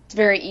 So it's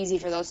very easy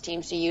for those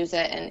teams to use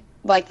it, and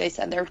like they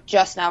said, they're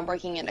just now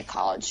breaking into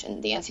college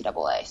in the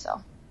NCAA,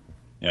 so.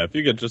 Yeah, if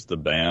you get just the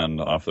band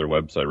off their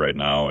website right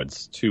now,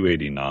 it's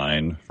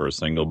 $289 for a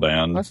single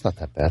band. That's not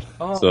that bad.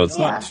 So it's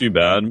not too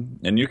bad,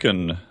 and you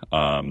can.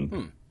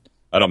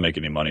 I don't make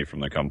any money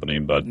from the company,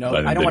 but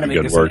I don't want to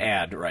make this an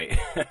ad, right?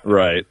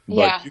 Right,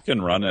 but you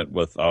can run it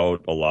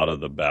without a lot of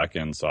the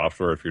back-end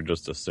software if you're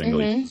just a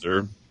single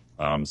user.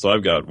 So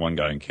I've got one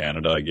guy in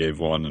Canada. I gave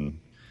one, and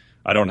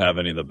I don't have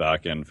any of the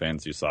back-end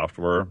fancy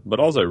software,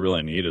 but all I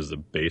really need is the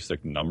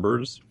basic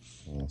numbers.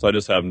 So I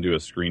just have them do a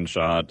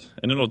screenshot,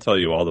 and it'll tell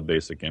you all the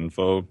basic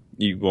info.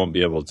 You won't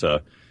be able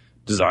to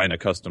design a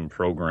custom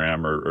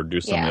program or do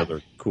some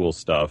other cool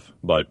stuff,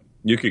 but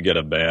you could get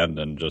a band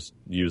and just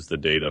use the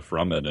data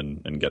from it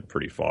and get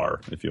pretty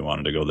far if you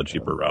wanted to go the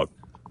cheaper route.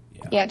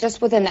 Yeah,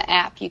 just within the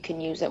app you can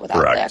use it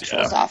without the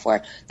actual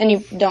software. Then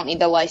you don't need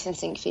the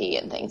licensing fee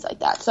and things like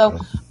that. So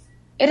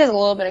it is a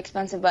little bit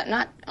expensive, but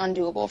not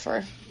undoable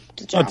for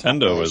the general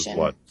Nintendo is, population.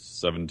 what,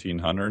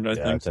 $1,700,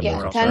 I think?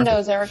 Yeah,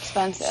 Nintendos are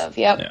expensive.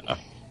 Yep. Yeah.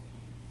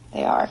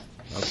 They are.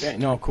 Okay,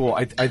 no, cool.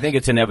 I think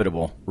it's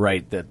inevitable,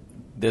 right, that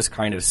this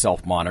kind of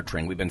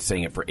self-monitoring, we've been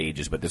saying it for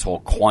ages, but this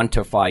whole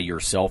quantify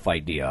yourself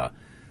idea,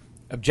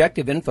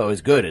 objective info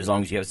is good as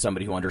long as you have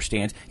somebody who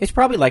understands. It's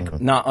probably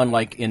not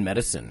unlike in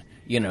medicine.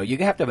 You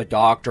have to have a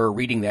doctor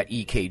reading that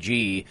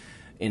EKG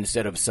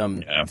instead of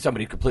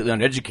somebody completely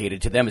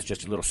uneducated. To them, it's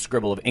just a little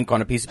scribble of ink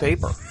on a piece of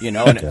paper, And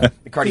the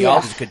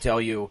cardiologist could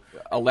tell you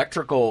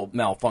electrical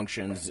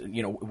malfunctions,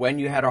 when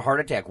you had a heart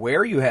attack,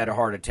 where you had a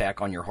heart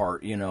attack on your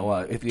heart,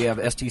 if you have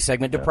ST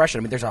segment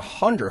depression. There's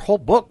 100 whole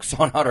books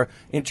on how to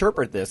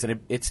interpret this, and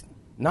it's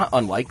not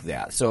unlike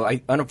that. So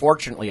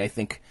unfortunately, I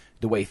think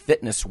the way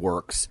fitness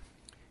works,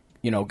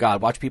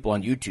 God, watch people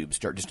on YouTube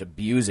start just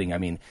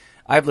abusing.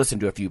 I've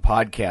listened to a few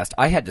podcasts.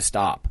 I had to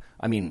stop.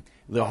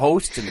 The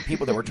hosts and the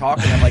people that were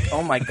talking, I'm like,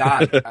 oh my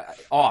God,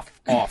 off.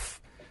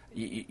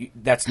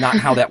 That's not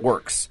how that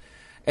works.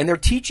 And they're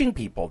teaching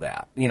people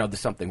that, there's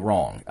something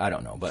wrong. I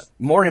don't know. But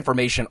more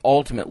information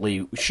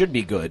ultimately should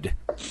be good,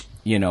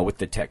 with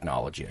the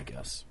technology, I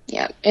guess.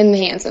 Yeah, in the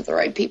hands of the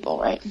right people,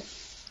 right?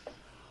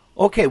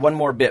 Okay, one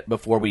more bit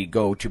before we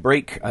go to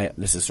break.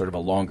 This is sort of a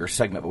longer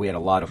segment, but we had a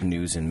lot of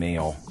news and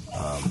mail.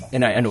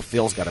 And I know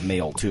Phil's got a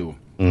mail, too.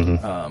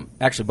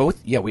 Actually,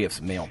 both. Yeah, we have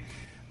some mail.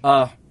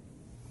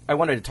 I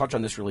wanted to touch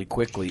on this really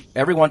quickly.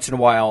 Every once in a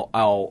while,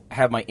 I'll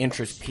have my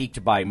interest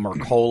piqued by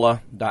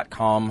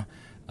Mercola.com.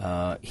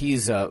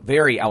 He's a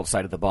very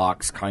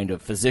outside-of-the-box kind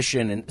of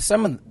physician, and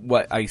some of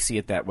what I see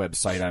at that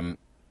website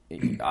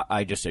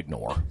I just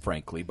ignore,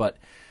 frankly. But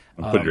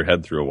put your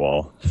head through a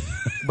wall.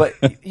 But,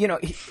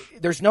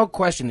 there's no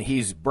question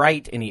he's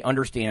bright and he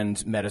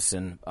understands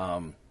medicine.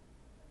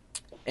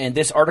 And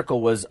this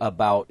article was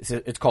about,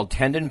 it's called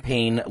Tendon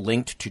Pain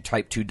Linked to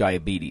Type 2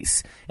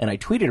 Diabetes. And I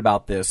tweeted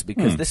about this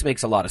because this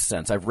makes a lot of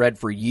sense. I've read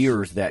for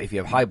years that if you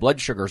have high blood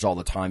sugars all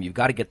the time, you've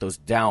got to get those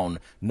down.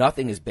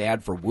 Nothing is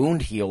bad for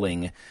wound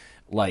healing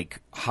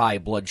like high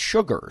blood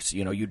sugars.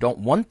 You don't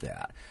want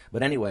that.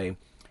 But anyway,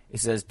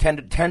 it says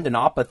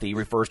tendinopathy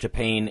refers to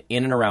pain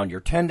in and around your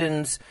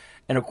tendons.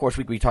 And, of course,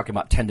 we could be talking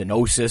about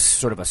tendinosis,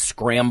 sort of a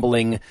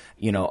scrambling,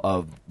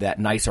 of that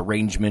nice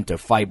arrangement of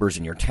fibers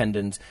in your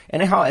tendons,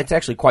 and how it's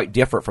actually quite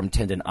different from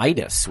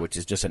tendinitis, which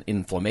is just an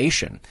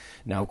inflammation.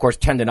 Now, of course,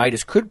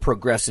 tendinitis could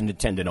progress into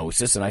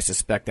tendinosis, and I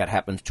suspect that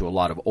happens to a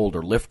lot of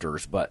older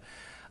lifters, but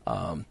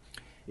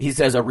he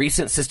says a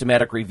recent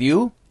systematic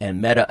review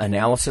and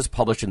meta-analysis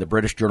published in the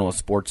British Journal of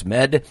Sports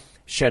Med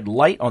shed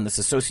light on this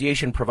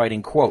association,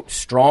 providing, quote,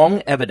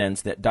 strong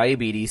evidence that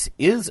diabetes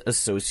is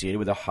associated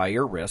with a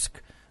higher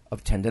risk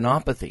of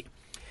tendinopathy.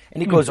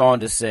 And he goes on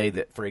to say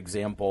that, for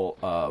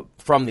example,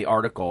 from the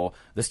article,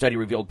 the study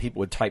revealed people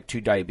with type 2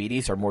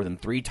 diabetes are more than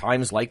 3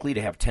 times likely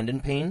to have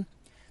tendon pain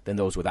than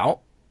those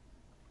without.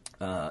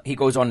 He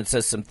goes on and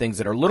says some things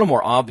that are a little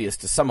more obvious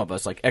to some of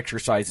us, like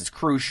exercise is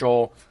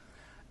crucial,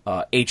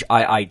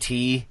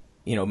 HIIT,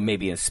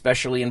 maybe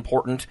especially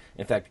important.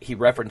 In fact, he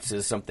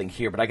references something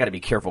here, but I got to be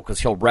careful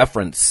because he'll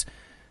reference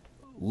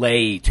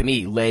lay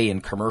in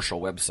commercial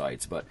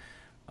websites. But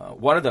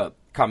one of the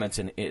comments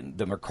in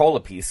the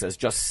Mercola piece says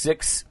just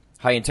 6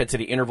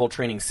 high-intensity interval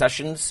training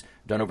sessions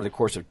done over the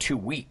course of 2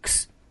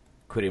 weeks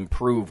could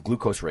improve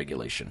glucose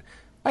regulation.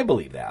 I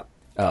believe that.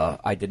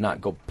 I did not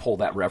go pull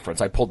that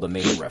reference. I pulled the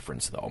main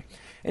reference, though.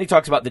 And he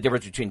talks about the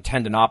difference between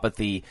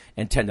tendinopathy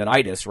and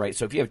tendinitis, right?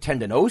 So if you have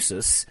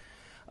tendinosis,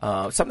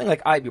 something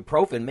like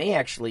ibuprofen may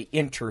actually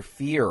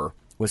interfere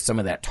with some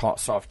of that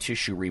soft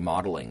tissue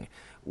remodeling,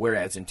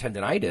 whereas in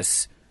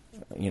tendinitis,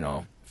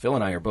 Phil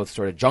and I are both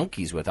sort of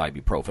junkies with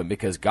ibuprofen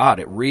because,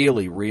 God, it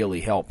really, really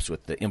helps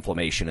with the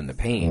inflammation and the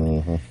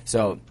pain. Mm-hmm.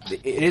 So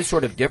it is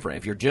sort of different.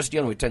 If you're just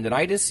dealing with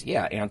tendinitis,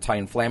 yeah,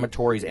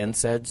 anti-inflammatories,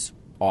 NSAIDs,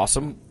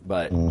 awesome.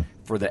 But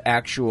for the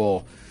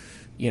actual,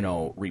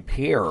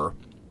 repair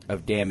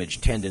of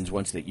damaged tendons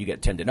once that you get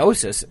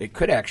tendinosis, it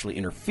could actually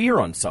interfere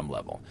on some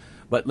level.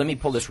 But let me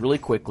pull this really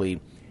quickly.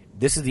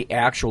 This is the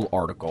actual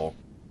article.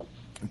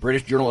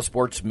 British Journal of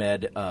Sports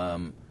Med,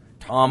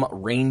 Tom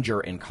Ranger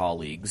and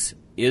colleagues.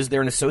 Is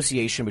there an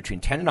association between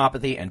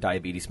tendinopathy and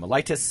diabetes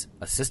mellitus?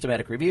 A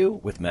systematic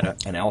review with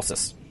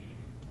meta-analysis.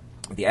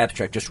 The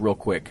abstract, just real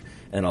quick,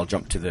 and I'll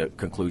jump to the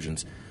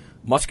conclusions.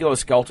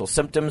 Musculoskeletal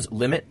symptoms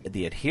limit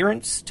the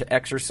adherence to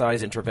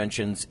exercise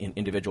interventions in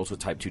individuals with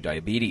type 2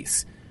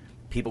 diabetes.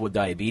 People with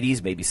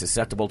diabetes may be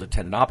susceptible to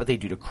tendinopathy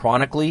due to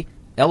chronically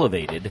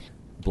elevated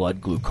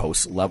blood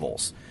glucose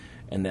levels.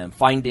 And then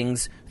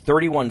findings,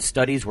 31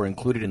 studies were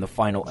included in the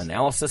final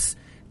analysis.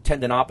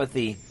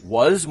 Tendinopathy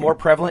was more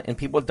prevalent in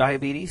people with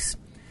diabetes,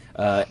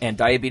 and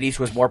diabetes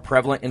was more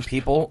prevalent in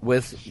people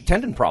with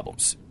tendon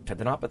problems,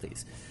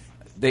 tendinopathies.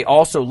 They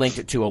also linked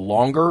it to a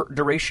longer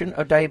duration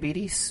of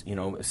diabetes,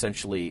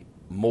 essentially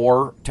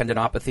more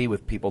tendinopathy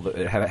with people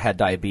that have had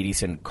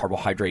diabetes and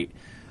carbohydrate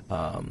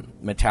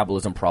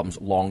metabolism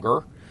problems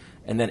longer.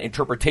 And then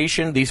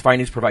interpretation, these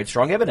findings provide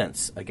strong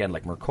evidence, again,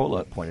 like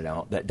Mercola pointed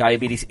out, that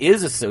diabetes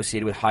is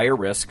associated with higher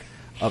risk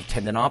of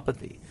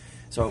tendinopathy.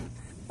 So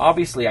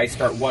obviously I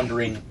start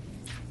wondering,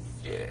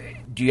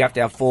 do you have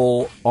to have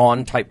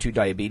full-on type 2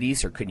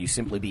 diabetes, or could you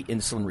simply be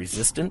insulin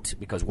resistant?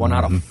 Because 1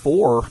 out of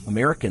 4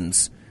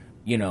 Americans,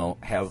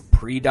 have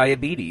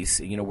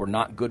pre-diabetes. We're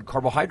not good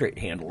carbohydrate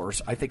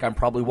handlers. I think I'm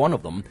probably one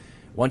of them.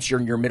 Once you're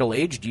in your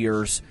middle-aged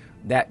years,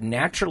 that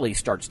naturally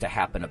starts to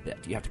happen a bit.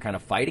 You have to kind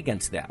of fight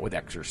against that with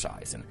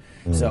exercise.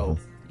 And so,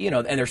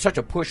 and there's such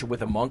a push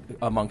with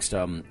amongst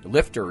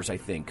lifters, I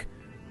think,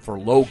 for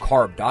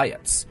low-carb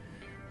diets.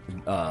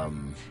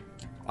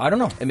 I don't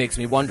know. It makes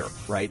me wonder,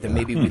 right? That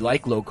maybe we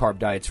like low-carb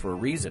diets for a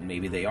reason.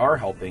 Maybe they are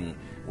helping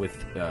with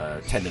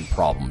tendon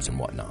problems and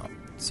whatnot.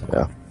 So.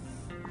 Yeah.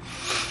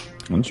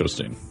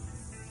 Interesting.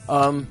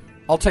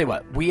 I'll tell you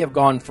what. We have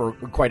gone for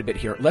quite a bit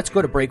here. Let's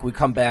go to break. We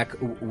come back.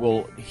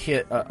 We'll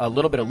hit a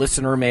little bit of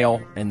listener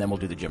mail, and then we'll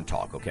do the gym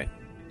talk, okay?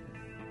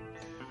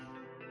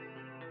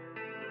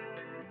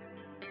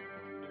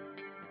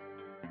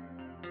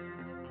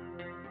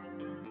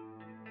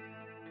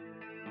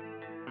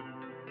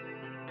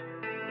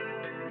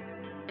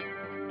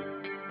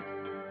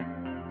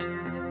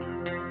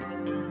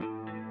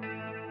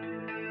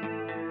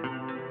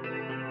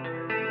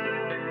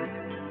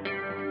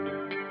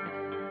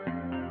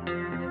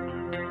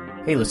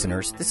 Hey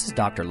listeners, this is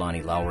Dr.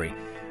 Lonnie Lowry.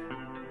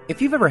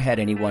 If you've ever had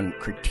anyone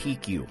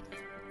critique you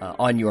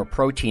on your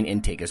protein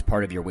intake as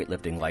part of your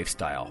weightlifting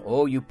lifestyle,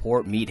 oh, you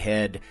poor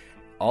meathead,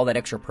 all that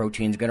extra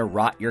protein is going to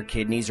rot your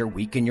kidneys or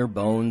weaken your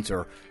bones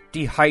or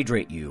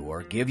dehydrate you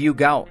or give you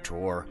gout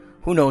or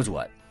who knows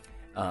what.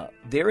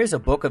 There is a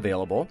book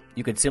available.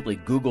 You can simply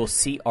Google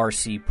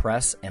CRC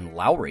Press and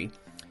Lowry.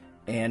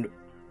 And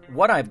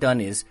what I've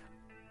done is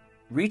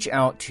reach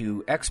out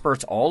to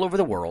experts all over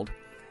the world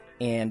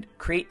and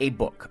create a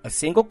book, a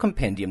single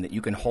compendium that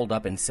you can hold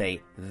up and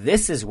say,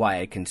 this is why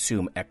I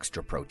consume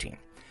extra protein.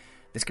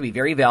 This can be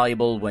very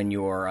valuable when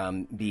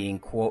you're being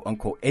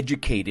quote-unquote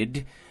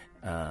educated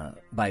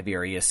by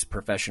various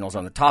professionals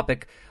on the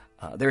topic.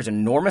 There's an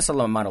enormous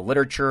amount of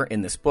literature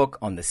in this book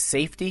on the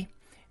safety,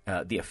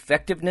 the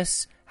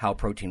effectiveness, how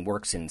protein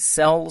works in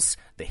cells,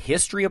 the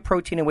history of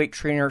protein and weight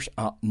trainers,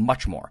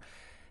 much more.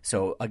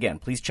 So again,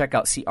 please check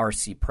out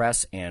CRC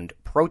Press and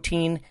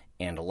Protein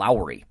and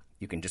Lowry.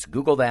 You can just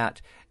Google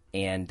that.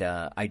 And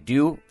I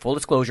do, full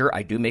disclosure,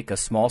 I do make a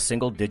small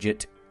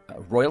single-digit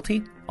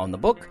royalty on the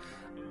book,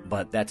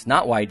 but that's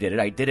not why I did it.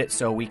 I did it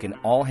so we can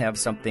all have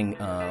something,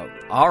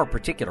 our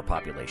particular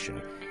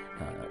population,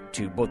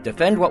 to both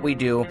defend what we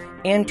do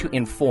and to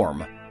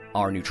inform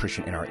our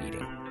nutrition and our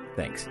eating.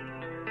 Thanks.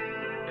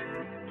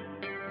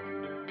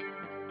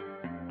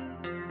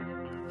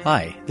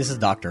 Hi, this is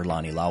Dr.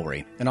 Lonnie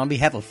Lowry, and on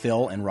behalf of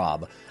Phil and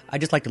Rob,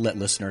 I'd just like to let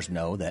listeners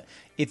know that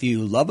if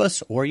you love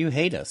us or you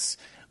hate us,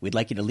 we'd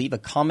like you to leave a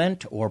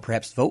comment or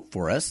perhaps vote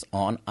for us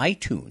on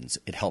iTunes.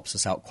 It helps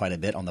us out quite a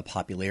bit on the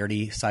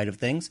popularity side of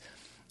things.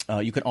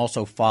 You can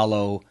also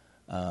follow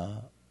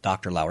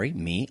Dr. Lowry,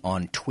 me,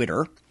 on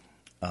Twitter.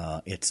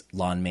 It's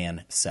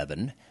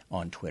Lawnman7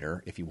 on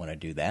Twitter if you want to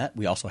do that.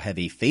 We also have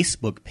a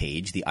Facebook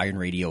page, the Iron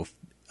Radio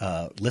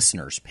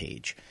listeners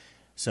page.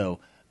 So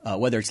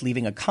whether it's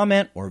leaving a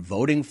comment or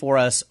voting for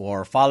us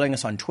or following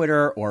us on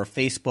Twitter or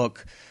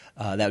Facebook,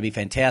 that would be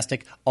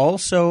fantastic.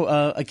 Also,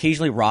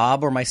 occasionally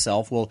Rob or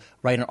myself will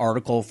write an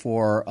article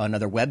for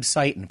another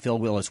website, and Phil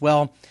will as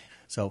well.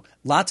 So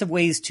lots of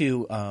ways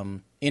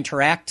to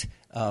interact,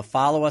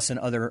 follow us in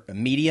other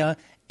media,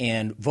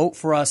 and vote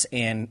for us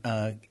and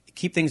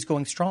keep things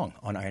going strong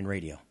on Iron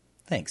Radio.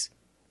 Thanks.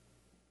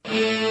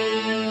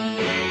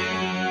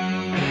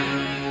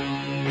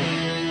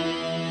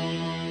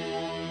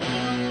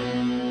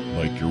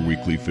 Like your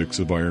weekly fix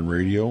of Iron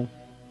Radio?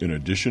 In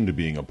addition to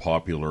being a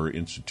popular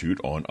institute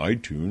on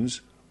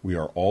iTunes, we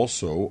are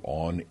also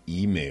on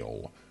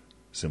email.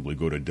 Simply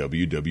go to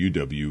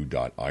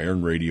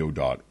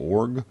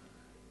www.ironradio.org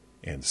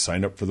and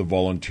sign up for the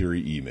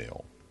voluntary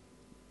email.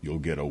 You'll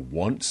get a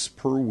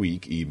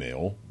once-per-week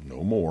email,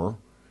 no more,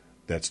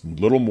 that's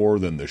little more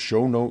than the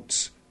show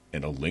notes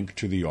and a link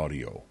to the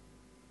audio.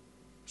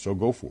 So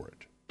go for it.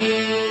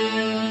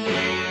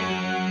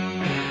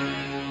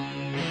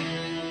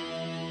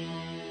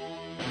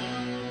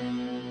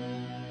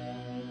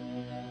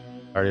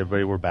 All right,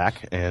 everybody, we're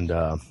back, and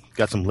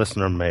got some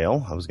listener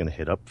mail I was going to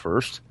hit up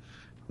first.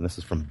 And this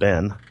is from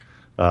Ben.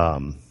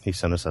 He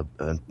sent us a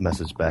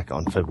message back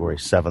on February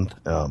 7th.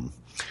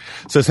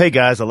 Says, hey,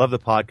 guys, I love the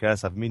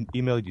podcast. I've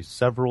emailed you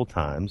several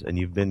times, and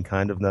you've been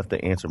kind enough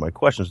to answer my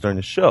questions during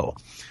the show.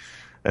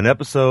 An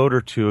episode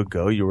or two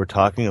ago, you were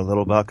talking a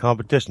little about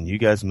competition. You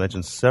guys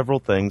mentioned several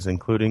things,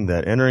 including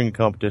that entering a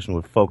competition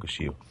would focus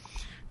you,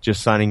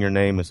 just signing your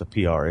name as a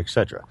PR,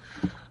 etc.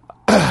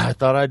 I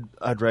thought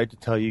I'd write to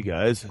tell you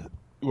guys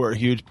were a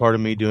huge part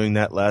of me doing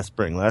that last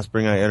spring. Last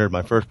spring, I entered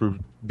my first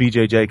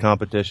BJJ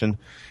competition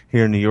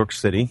here in New York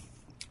City.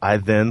 I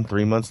then,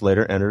 3 months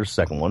later, entered a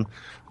second one.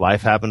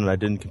 Life happened and I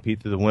didn't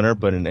compete through the winter,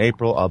 but in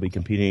April, I'll be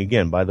competing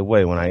again. By the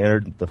way, when I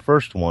entered the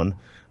first one,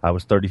 I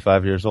was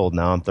 35 years old.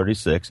 Now I'm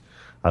 36.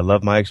 I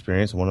love my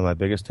experience, and one of my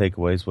biggest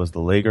takeaways was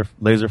the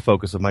laser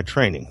focus of my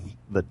training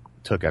that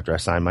took after I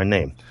signed my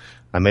name.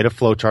 I made a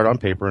flowchart on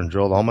paper and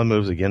drilled all my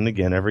moves again and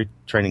again. Every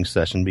training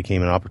session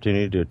became an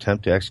opportunity to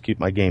attempt to execute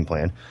my game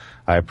plan.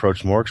 I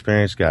approached more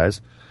experienced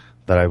guys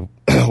that I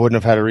wouldn't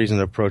have had a reason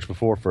to approach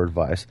before for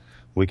advice.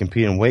 We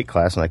compete in weight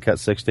class, and I cut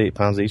 6 to 8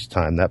 pounds each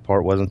time. That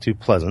part wasn't too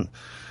pleasant,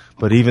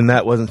 but even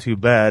that wasn't too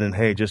bad, and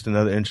hey, just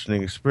another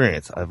interesting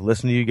experience. I've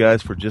listened to you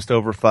guys for just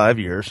over 5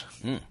 years.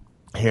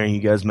 Hearing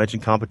you guys mention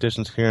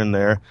competitions here and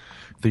there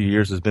through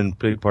years has been a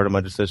big part of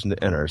my decision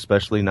to enter,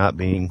 especially not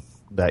being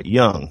that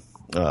young.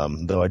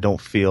 Though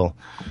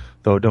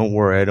don't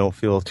worry, I don't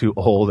feel too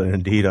old, and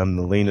indeed I'm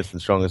the leanest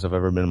and strongest I've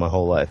ever been in my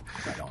whole life.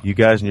 You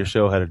guys and your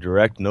show had a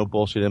direct, no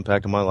bullshit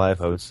impact on my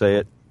life. I would say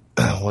it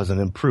was an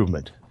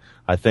improvement.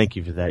 I thank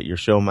you for that. Your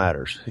show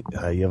matters.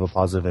 You have a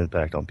positive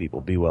impact on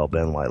people. Be well,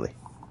 Ben Wiley.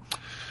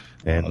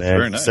 And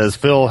it says,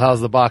 Phil,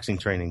 how's the boxing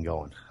training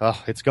going?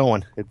 Oh, it's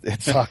going.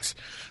 It sucks,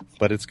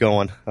 but it's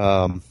going.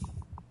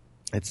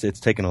 It's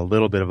taken a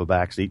little bit of a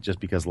backseat just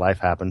because life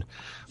happened,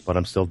 but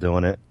I'm still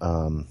doing it.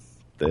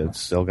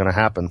 It's still going to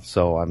happen.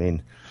 So, I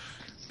mean,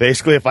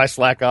 basically, if I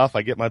slack off,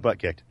 I get my butt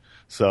kicked.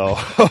 So,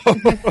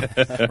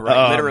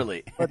 right,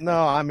 literally. But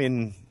no, I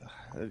mean,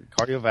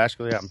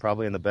 cardiovascularly, I'm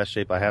probably in the best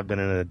shape I have been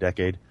in a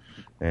decade,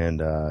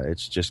 and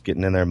it's just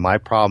getting in there. My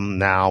problem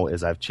now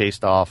is I've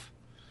chased off.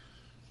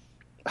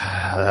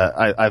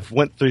 I've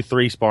went through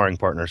 3 sparring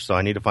partners, so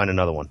I need to find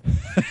another one.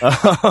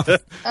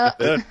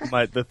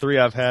 The 3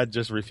 I've had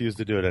just refuse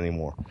to do it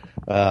anymore.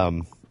 Yeah.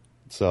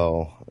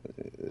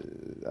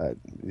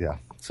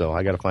 So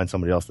I got to find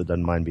somebody else that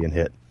doesn't mind being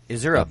hit.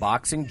 Is there a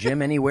boxing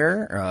gym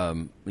anywhere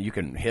you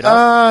can hit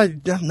up?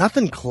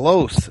 Nothing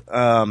close.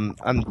 I'm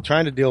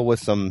trying to deal with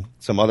some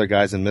other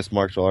guys in mixed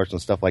martial arts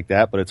and stuff like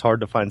that, but it's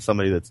hard to find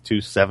somebody that's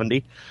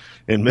 270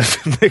 in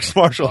mixed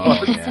martial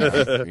arts,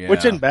 yeah. Which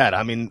isn't bad.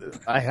 I mean,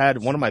 I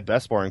had one of my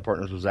best sparring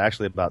partners was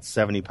actually about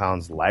 70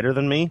 pounds lighter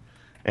than me,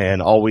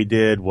 and all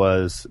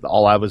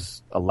I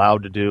was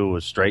allowed to do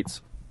was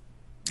straights.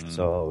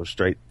 So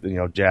straight,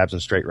 jabs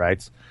and straight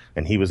rights,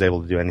 and he was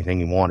able to do anything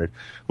he wanted,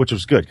 which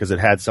was good because it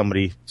had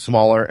somebody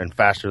smaller and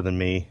faster than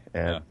me,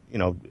 and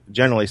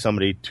generally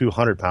somebody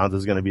 200 pounds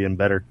is going to be in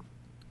better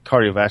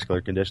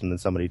cardiovascular condition than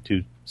somebody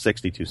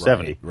 260,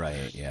 270.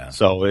 Right, yeah.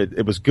 So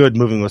it was good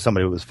moving with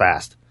somebody who was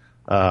fast.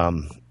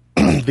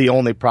 The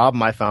only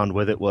problem I found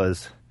with it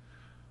was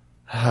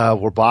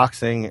we're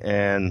boxing,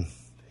 and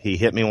he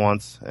hit me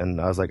once,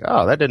 and I was like,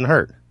 oh, that didn't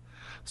hurt.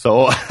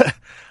 So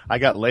I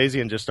got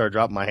lazy and just started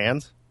dropping my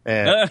hands,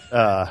 and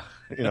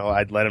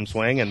I'd let him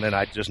swing, and then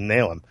I'd just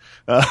nail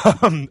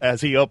him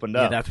as he opened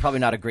up. Yeah, that's probably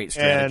not a great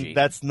strategy. And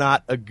that's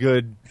not a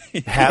good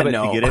habit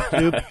to get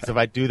into, because if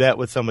I do that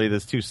with somebody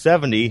that's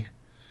 270,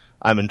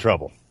 I'm in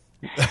trouble.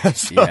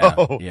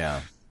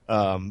 Yeah.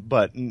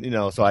 But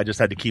so I just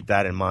had to keep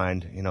that in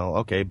mind.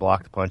 Okay,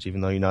 block the punch,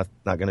 even though you're not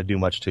going to do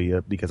much to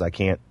you, because I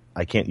can't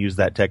use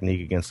that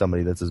technique against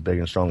somebody that's as big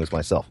and strong as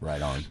myself.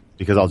 Right on.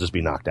 Because I'll just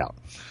be knocked out.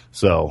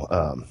 So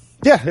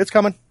it's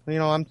coming.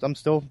 I'm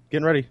still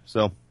getting ready.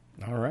 So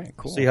all right,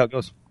 cool. See how it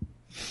goes.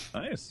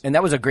 Nice. And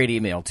that was a great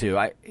email too.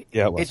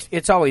 It was.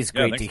 It's always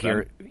great to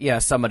thanks, hear.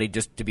 Somebody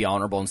just to be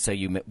honorable and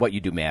say what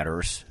you do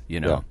matters.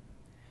 Yeah.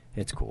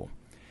 It's cool.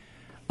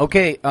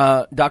 Okay,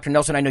 Dr.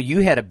 Nelson, I know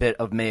you had a bit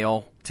of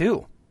mail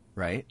too,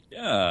 right?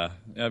 Yeah,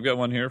 I've got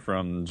one here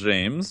from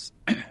James,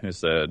 who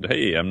said,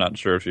 hey, I'm not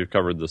sure if you've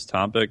covered this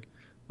topic.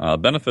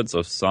 Benefits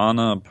of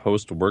sauna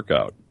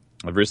post-workout.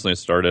 I've recently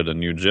started a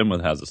new gym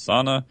that has a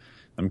sauna.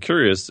 I'm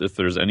curious if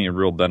there's any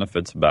real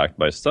benefits backed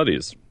by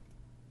studies.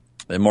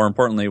 And more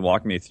importantly,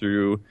 walk me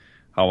through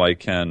how I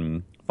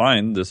can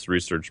find this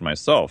research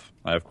myself.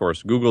 I, of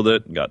course, Googled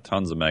it and got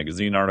tons of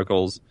magazine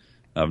articles,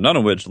 none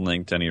of which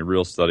linked any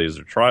real studies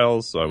or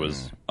trials, so I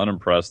was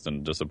unimpressed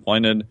and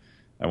disappointed.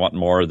 I want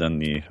more than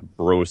the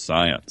bro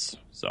science.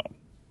 So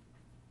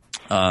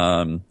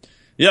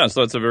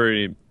it's a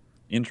very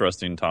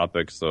interesting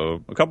topic.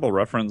 So a couple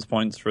reference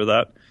points for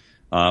that.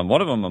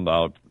 One of them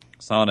about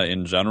sauna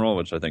in general,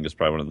 which I think is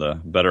probably one of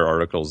the better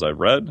articles I've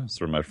read. It's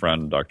from my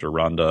friend Dr.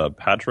 Rhonda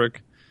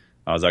Patrick.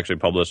 It was actually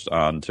published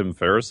on Tim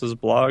Ferriss's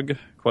blog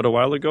quite a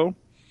while ago.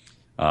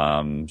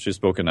 She's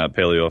spoken at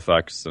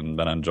PaleoFX and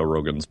been on Joe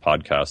Rogan's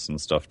podcasts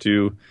and stuff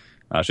too.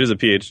 She's a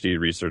PhD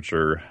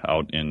researcher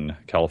out in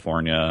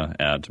California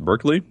at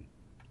Berkeley.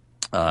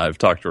 I've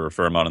talked to her a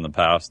fair amount in the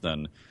past,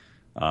 and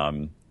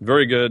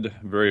very good,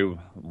 very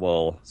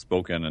well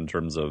spoken in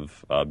terms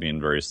of being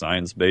very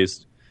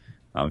science-based.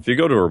 If you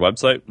go to her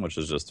website, which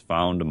is just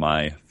Found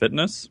My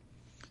Fitness,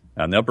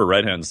 on the upper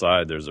right-hand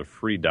side, there's a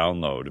free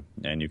download,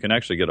 and you can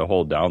actually get a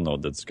whole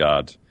download that's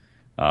got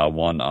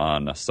one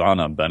on a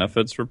sauna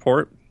benefits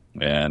report,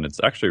 and it's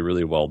actually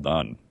really well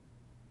done.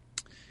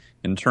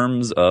 In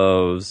terms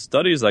of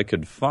studies I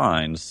could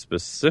find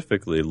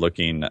specifically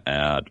looking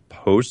at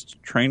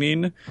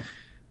post-training,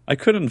 I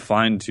couldn't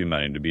find too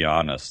many, to be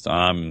honest.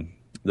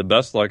 The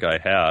best luck I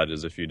had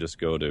is if you just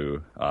go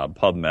to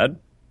PubMed,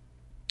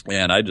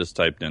 and I just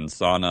typed in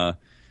sauna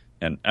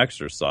and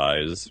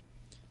exercise,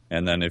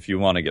 and then if you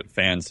want to get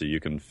fancy, you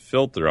can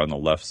filter on the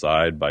left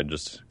side by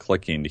just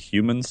clicking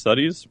human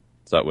studies.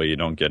 So that way you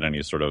don't get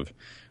any sort of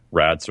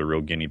rats or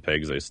real guinea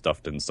pigs they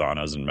stuffed in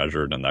saunas and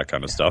measured and that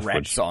kind of stuff.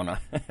 Sauna.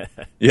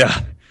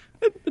 Yeah,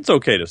 it's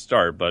okay to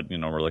start, but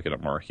we're looking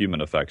at more human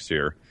effects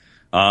here.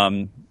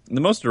 The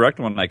most direct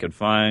one I could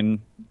find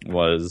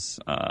was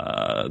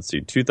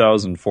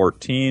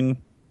 2014.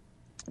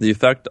 The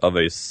effect of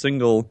a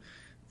single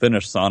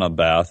Finnish sauna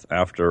bath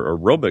after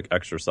aerobic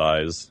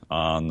exercise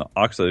on the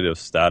oxidative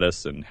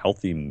status in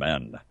healthy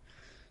men.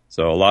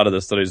 So a lot of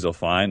the studies you'll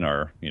find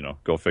are,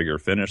 go figure,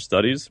 Finnish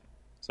studies.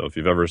 So if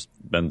you've ever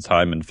spent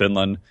time in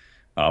Finland,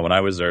 when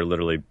I was there,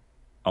 literally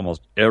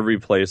almost every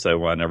place I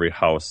went, every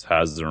house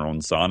has their own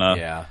sauna.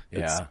 Yeah.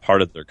 It's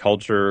part of their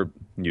culture.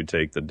 You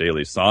take the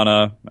daily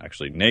sauna,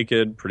 actually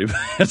naked, pretty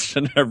much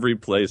in every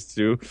place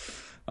too.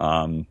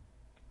 So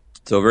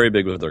very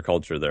big with their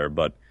culture there.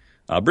 But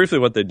briefly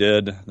what they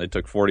did, they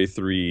took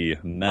 43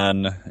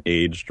 men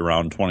aged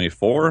around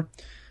 24.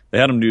 They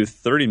had them do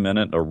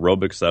 30-minute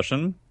aerobic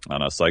session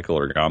on a cycle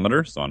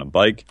ergometer, so on a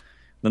bike.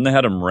 Then they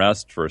had them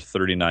rest for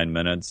 39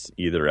 minutes,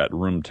 either at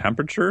room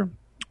temperature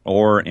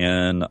or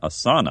in a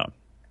sauna.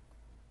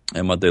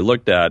 And what they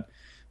looked at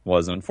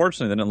was,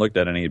 unfortunately, they didn't look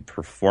at any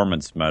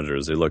performance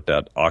measures. They looked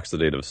at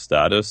oxidative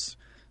status.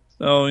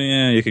 So,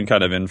 you can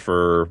kind of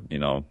infer,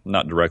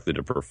 not directly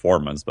to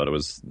performance, but it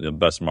was the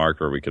best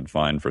marker we could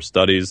find for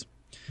studies.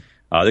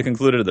 They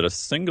concluded that a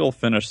single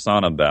Finnish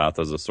sauna bath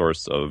as a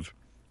source of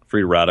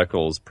free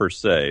radicals per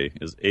se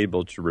is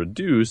able to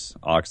reduce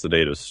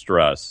oxidative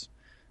stress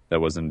that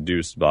was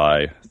induced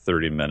by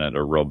 30-minute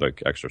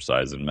aerobic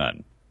exercise in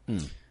men. You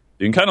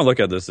can kind of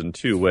look at this in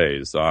two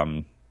ways.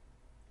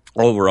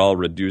 Overall,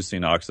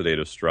 reducing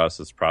oxidative stress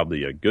is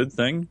probably a good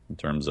thing in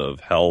terms of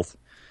health.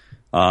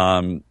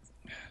 Do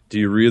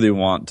you really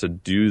want to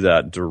do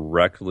that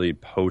directly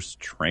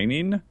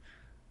post-training?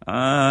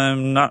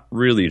 I'm not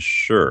really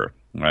sure,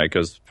 right?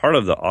 Because part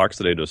of the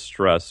oxidative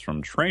stress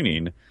from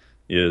training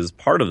is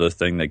part of the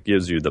thing that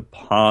gives you the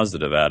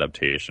positive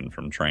adaptation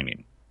from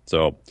training.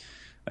 So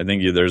I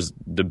think there's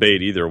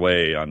debate either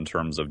way on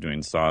terms of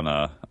doing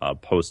sauna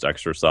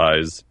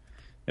post-exercise.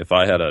 If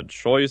I had a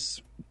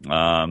choice,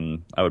 I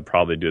would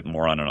probably do it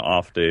more on an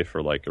off day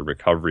for like a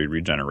recovery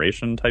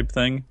regeneration type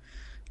thing.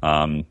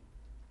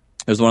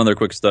 There's one other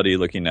quick study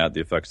looking at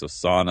the effects of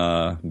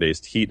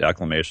sauna-based heat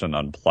acclimation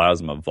on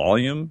plasma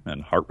volume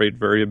and heart rate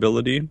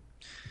variability.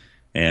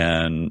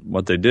 And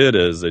what they did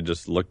is they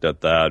just looked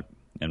at that,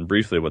 and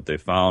briefly what they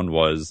found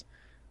was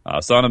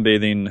sauna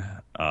bathing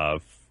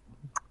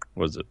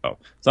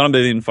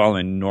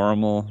following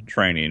normal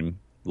training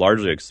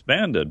largely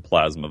expanded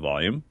plasma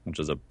volume, which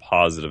is a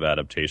positive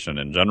adaptation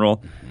in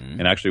general,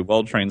 and actually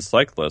well-trained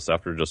cyclists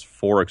after just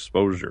 4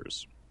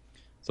 exposures.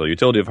 So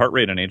utility of heart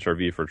rate and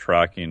HRV for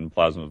tracking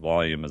plasma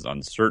volume is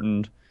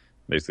uncertain.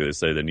 Basically, they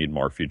say they need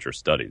more future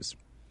studies.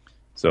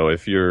 So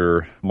if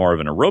you're more of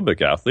an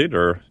aerobic athlete,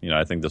 or,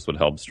 I think this would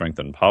help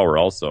strengthen power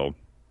also,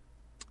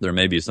 there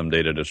may be some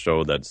data to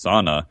show that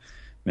sauna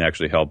may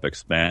actually help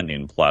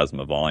expanding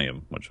plasma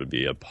volume, which would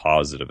be a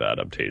positive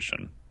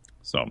adaptation.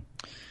 So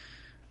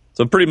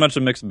pretty much a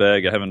mixed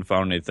bag. I haven't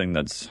found anything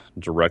that's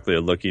directly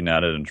looking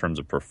at it in terms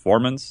of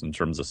performance, in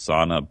terms of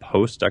sauna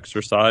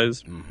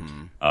post-exercise.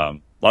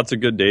 Lots of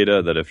good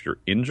data that if you're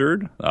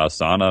injured,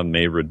 sauna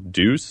may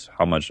reduce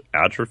how much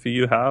atrophy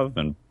you have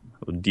and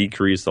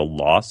decrease the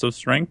loss of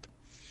strength.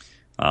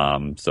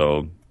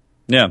 Still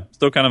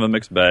kind of a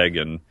mixed bag.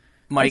 And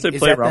Mike, I'd say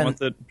play around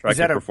with it, track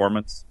your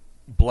performance.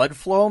 Blood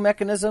flow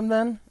mechanism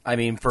then? I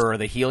mean, for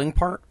the healing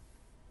part?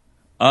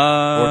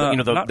 Or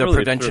the really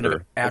prevention sure.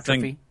 of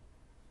atrophy?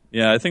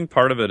 I think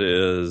part of it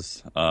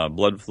is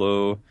blood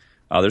flow.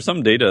 There's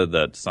some data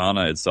that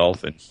sauna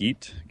itself and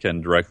heat can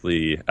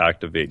directly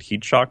activate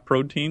heat shock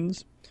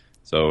proteins.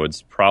 So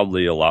it's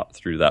probably a lot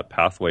through that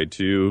pathway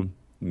too.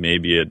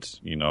 Maybe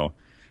it,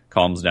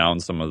 calms down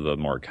some of the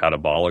more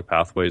catabolic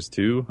pathways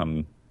too.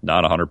 I'm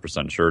not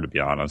 100% sure, to be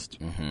honest.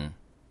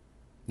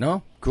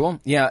 No?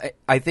 Cool. Yeah,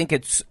 I think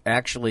it's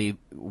actually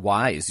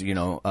wise,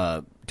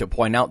 to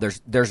point out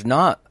there's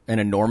not an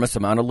enormous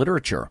amount of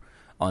literature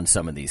on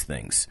some of these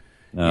things.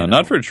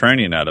 Not for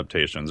training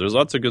adaptations. There's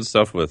lots of good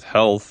stuff with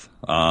health,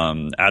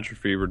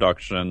 atrophy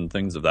reduction,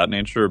 things of that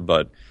nature.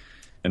 But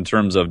in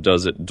terms of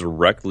does it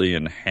directly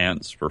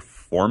enhance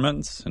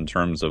performance, in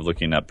terms of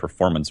looking at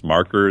performance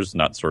markers,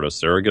 not sort of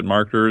surrogate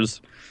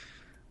markers,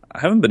 I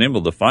haven't been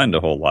able to find a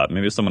whole lot.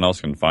 Maybe someone else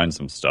can find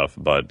some stuff.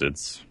 But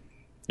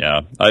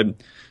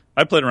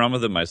I played around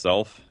with it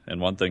myself.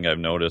 And one thing I've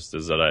noticed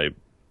is that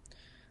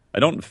I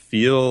don't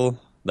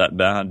feel that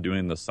bad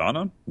doing the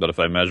sauna, but if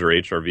I measure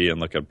HRV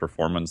and look at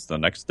performance the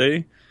next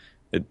day,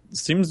 it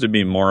seems to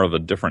be more of a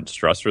different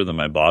stressor than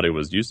my body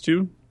was used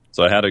to.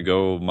 So I had to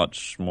go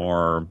much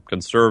more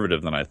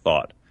conservative than I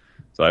thought.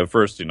 So I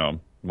first,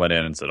 went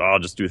in and said, I'll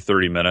just do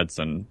 30 minutes,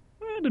 and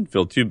I didn't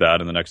feel too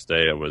bad. And the next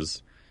day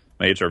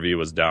my HRV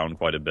was down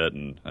quite a bit,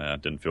 and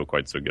it didn't feel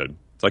quite so good.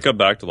 So I cut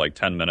back to like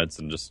 10 minutes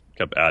and just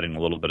kept adding a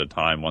little bit of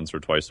time once or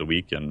twice a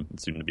week, and it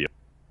seemed to be.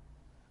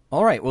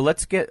 All right, well,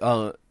 let's get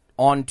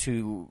on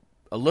to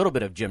a little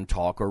bit of gym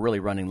talk. We're really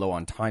running low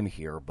on time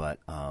here, but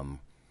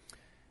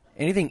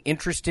anything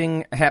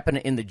interesting happen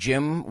in the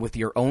gym with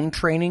your own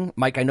training?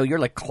 Mike, I know you're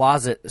like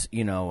closet,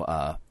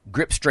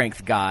 grip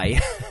strength guy.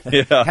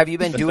 Yeah. Have you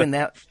been doing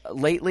that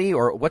lately,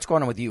 or what's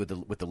going on with you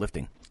with the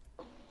lifting?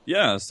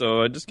 Yeah,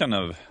 so I just kind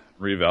of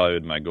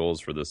reevaluated my goals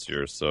for this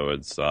year. So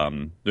it's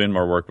doing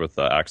more work with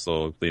the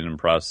axle clean and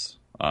press.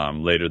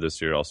 Later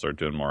this year, I'll start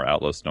doing more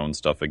Atlas stone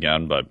stuff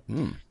again, but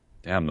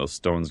damn, those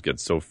stones get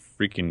so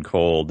freaking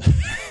cold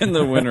in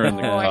the winter in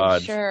the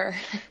garage. I'm sure.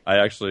 I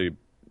actually,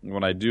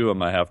 when I do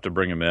them, I have to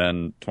bring them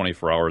in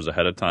 24 hours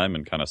ahead of time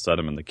and kind of set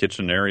them in the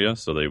kitchen area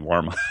so they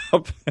warm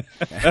up.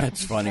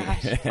 That's funny.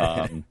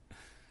 And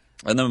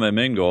then my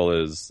main goal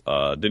is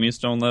Denny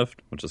stone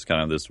lift, which is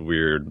kind of this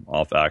weird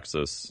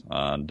off-axis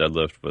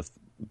deadlift with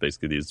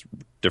basically these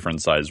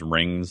different size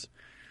rings.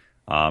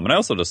 And I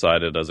also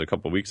decided, as a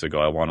couple weeks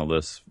ago, I want to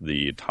list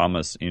the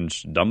Thomas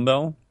Inch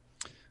dumbbell.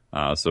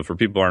 So for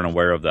people who aren't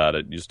aware of that,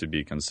 it used to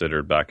be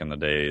considered back in the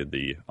day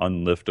the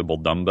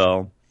unliftable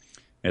dumbbell.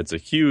 It's a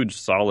huge,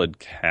 solid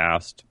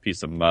cast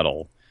piece of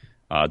metal.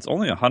 It's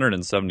only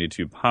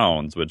 172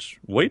 pounds, which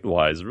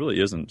weight-wise really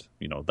isn't,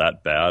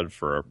 that bad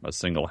for a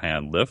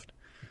single-hand lift.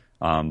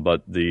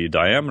 But the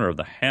diameter of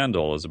the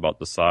handle is about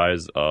the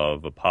size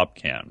of a pop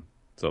can,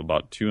 so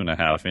about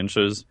 2.5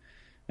 inches.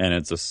 And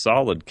it's a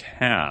solid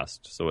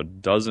cast, so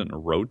it doesn't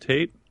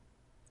rotate.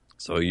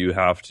 So you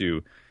have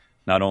to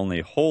not only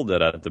hold it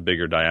at the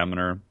bigger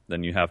diameter,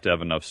 then you have to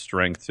have enough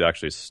strength to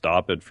actually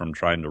stop it from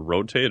trying to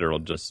rotate, or it'll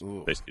just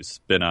basically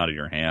spin out of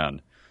your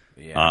hand.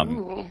 Yeah.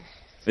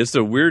 It's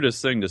the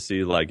weirdest thing to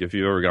see, like if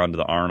you've ever gone to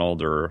the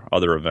Arnold or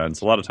other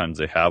events, a lot of times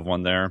they have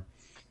one there.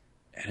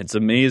 And it's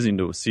amazing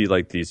to see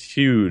like these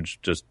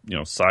huge, just,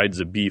 sides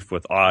of beef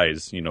with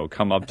eyes,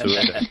 come up to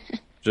it and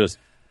just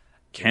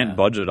can't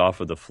budge it off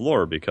of the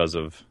floor because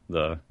of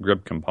the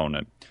grip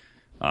component.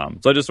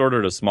 So I just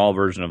ordered a small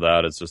version of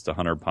that. It's just a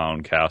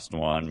 100-pound cast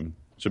one.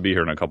 Should be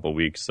here in a couple of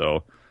weeks,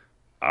 so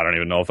I don't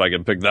even know if I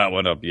can pick that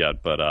one up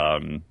yet. But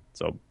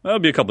so that'll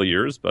be a couple of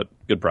years, but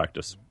good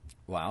practice.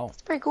 Wow.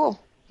 It's pretty cool.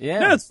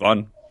 Yeah, it's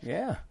fun.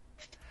 Yeah.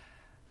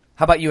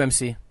 How about you,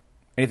 MC?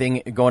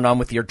 Anything going on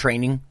with your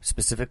training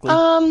specifically?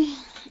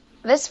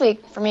 This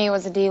week for me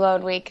was a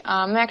deload week.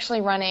 I'm actually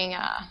running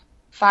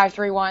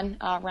 531,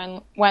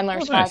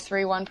 Wendler's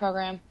 531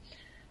 program.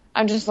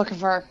 I'm just looking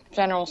for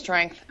general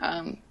strength.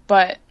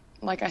 But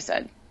like I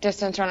said,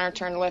 distance runner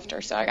turned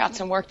lifter, so I got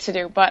some work to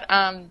do. But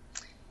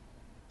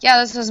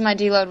this was my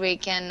deload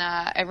week, and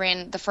I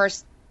ran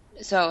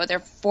so they're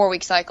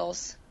 4-week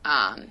cycles.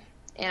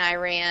 And I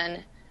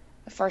ran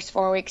the first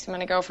 4 weeks. I'm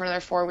going to go for another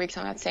 4 weeks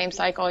on that same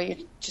cycle.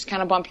 You just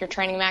kind of bump your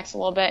training max a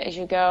little bit as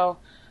you go.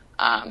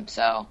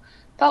 So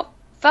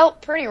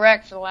felt pretty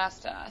wrecked for the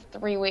last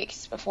 3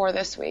 weeks before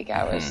this week.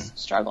 I was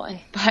struggling,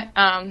 but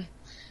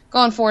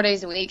going 4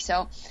 days a week,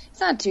 so it's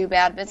not too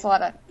bad. But it's a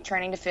lot of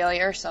training to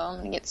failure, so I'm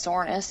gonna get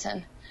soreness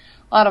and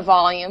a lot of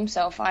volume.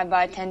 So 5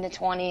 by 10 to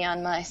 20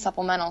 on my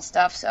supplemental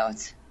stuff. So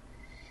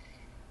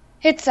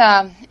it's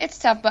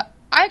tough, but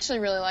I actually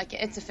really like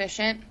it. It's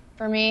efficient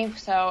for me,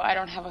 so I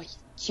don't have a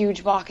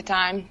huge block of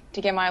time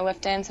to get my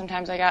lift in.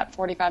 Sometimes I got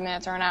 45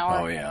 minutes or an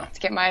hour to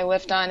get my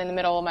lift done in the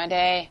middle of my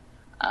day,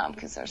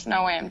 because there's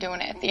no way I'm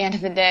doing it at the end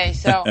of the day.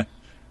 So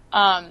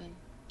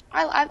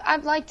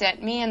I've liked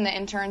it. Me and the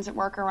interns at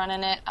work are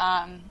running it.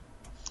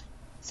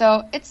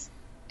 So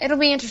it'll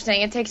be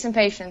interesting. It takes some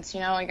patience.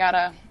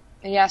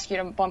 They ask you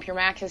to bump your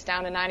maxes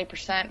down to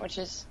 90%, which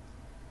is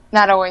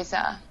not always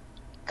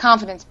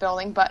confidence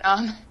building, but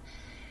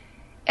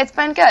it's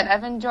been good.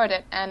 I've enjoyed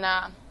it. And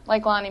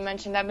like Lonnie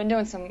mentioned, I've been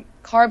doing some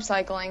carb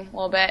cycling a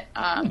little bit.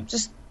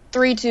 Just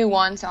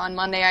 3-2-1. So on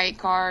Monday I eat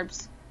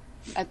carbs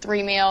at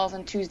 3 meals,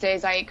 and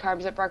Tuesdays I eat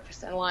carbs at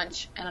breakfast and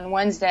lunch. And on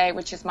Wednesday,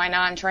 which is my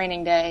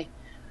non-training day,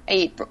 I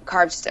eat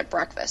carbs at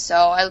breakfast. So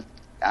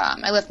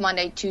I lift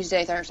Monday,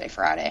 Tuesday, Thursday,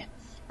 Friday.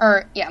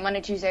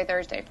 Monday, Tuesday,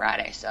 Thursday,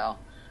 Friday. So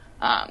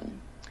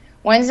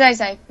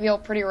Wednesdays I feel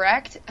pretty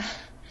wrecked.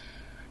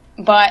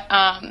 But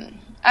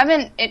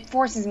it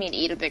forces me to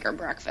eat a bigger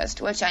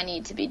breakfast, which I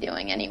need to be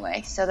doing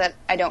anyway, so that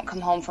I don't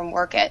come home from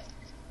work at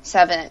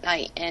 7 at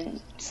night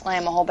and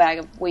slam a whole bag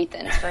of Wheat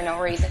Thins for no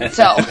reason.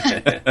 So,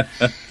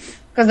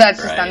 because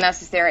that's just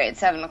unnecessary at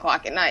 7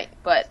 o'clock at night,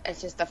 but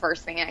it's just the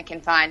first thing I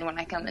can find when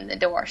I come in the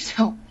door.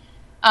 So,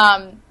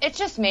 it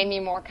just made me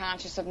more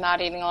conscious of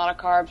not eating a lot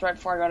of carbs right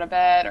before I go to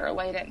bed or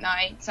late at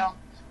night. So,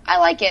 I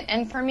like it.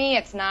 And for me,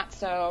 it's not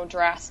so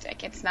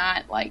drastic. It's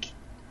not like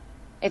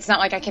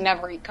I can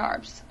never eat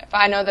carbs. If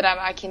I know that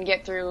I can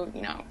get through,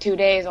 2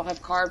 days, I'll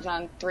have carbs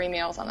on 3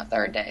 meals on the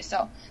third day.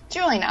 So it's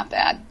really not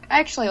bad. I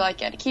actually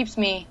like it. It keeps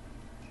me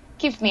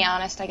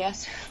honest, I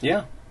guess.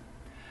 Yeah.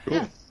 Cool.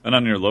 Yeah. And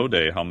on your low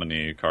day, how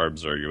many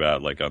carbs are you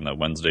at? Like on that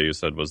Wednesday you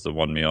said was the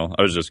 1 meal.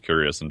 I was just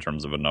curious in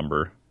terms of a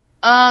number.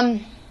 I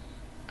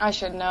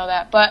should know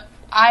that, but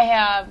I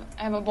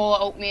have a bowl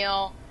of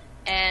oatmeal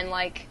and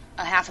like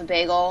a half a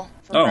bagel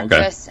for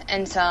breakfast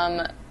and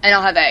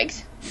I'll have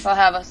eggs. So I'll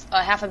have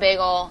a half a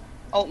bagel,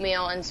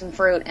 oatmeal, and some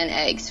fruit and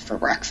eggs for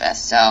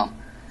breakfast. So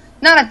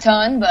not a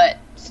ton, but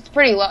it's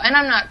pretty low. And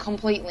I'm not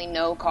completely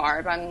no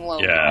carb. I'm low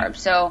carb.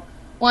 So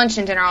lunch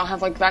and dinner I'll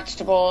have like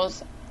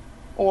vegetables,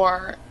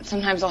 or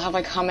sometimes I'll have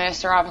like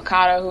hummus or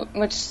avocado,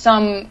 which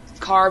some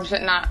carbs,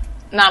 but not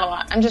a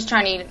lot. I'm just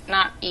trying to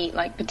not eat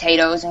like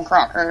potatoes and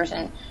crackers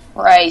and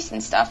rice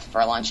and stuff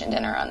for lunch and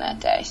dinner on that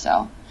day.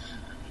 So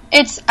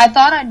I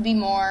thought I'd be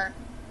more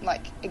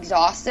like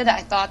exhausted.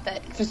 I thought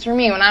that, because for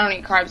me, when I don't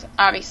eat carbs,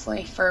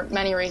 obviously for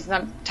many reasons,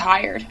 I'm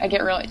tired. I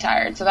get really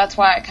tired. So that's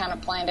why I kind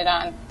of planned it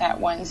on that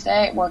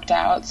Wednesday. It worked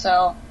out.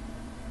 So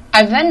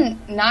I've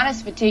been not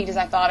as fatigued as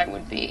I thought it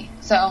would be.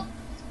 So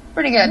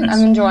pretty good. Nice.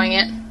 I'm enjoying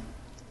it.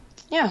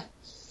 Yeah.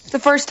 It's the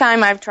first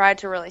time I've tried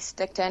to really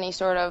stick to any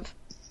sort of,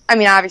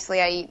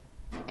 obviously I eat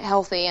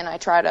healthy and I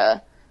try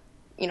to,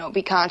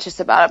 be conscious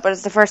about it, but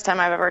it's the first time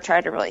I've ever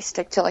tried to really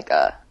stick to like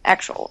a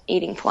actual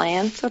eating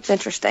plan. So it's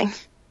interesting.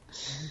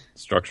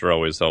 Structure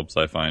always helps,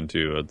 I find,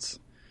 too.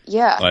 When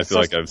I feel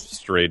like I've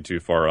strayed too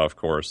far off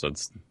course,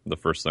 that's the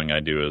first thing I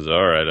do is,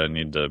 all right, I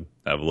need to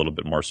have a little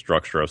bit more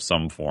structure of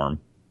some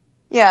form.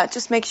 Yeah, it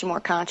just makes you more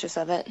conscious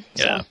of it.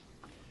 Yeah. So,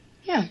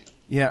 yeah.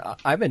 Yeah,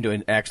 I've been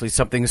doing actually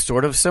something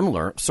sort of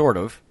similar,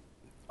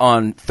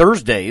 on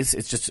Thursdays.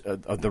 It's just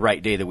the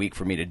right day of the week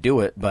for me to do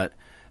it, but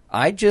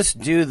I just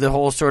do the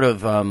whole sort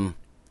of,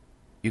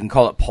 you can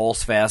call it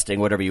pulse fasting,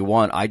 whatever you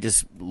want. I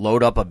just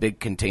load up a big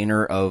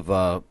container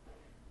of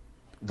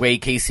whey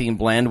casein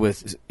blend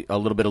with a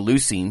little bit of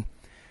leucine,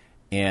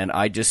 and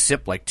I just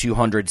sip like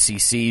 200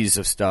 cc's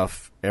of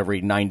stuff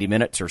every 90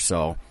 minutes or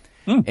so.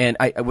 And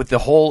with the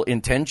whole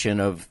intention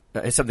of,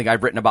 it's something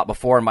I've written about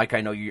before, and Mike,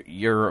 I know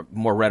you're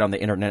more read on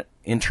the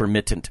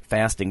intermittent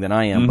fasting than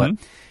I am, but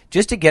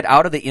just to get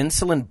out of the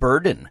insulin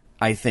burden,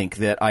 I think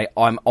that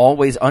I'm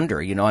always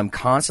under. I'm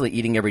constantly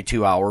eating every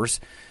 2 hours,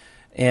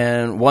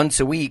 and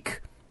once a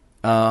week,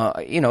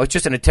 it's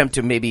just an attempt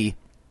to maybe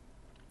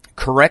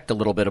correct a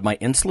little bit of my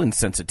insulin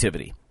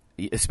sensitivity,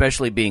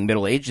 especially being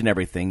middle-aged and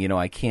everything.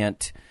 I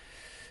can't,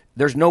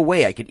 there's no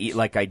way I could eat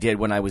like I did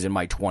when I was in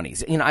my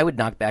 20s. I would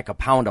knock back a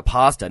pound of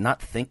pasta,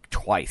 not think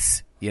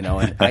twice,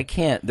 and I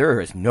can't, there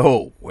is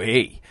no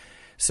way.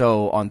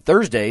 So on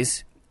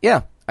Thursdays,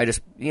 I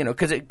just,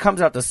 because it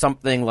comes out to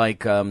something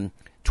like 12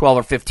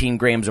 or 15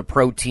 grams of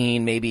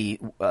protein, maybe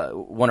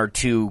 1 or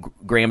 2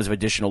 grams of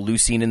additional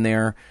leucine in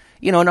there.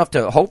 enough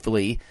to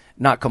hopefully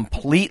not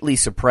completely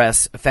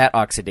suppress fat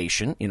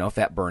oxidation,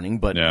 fat burning,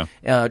 but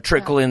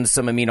trickle in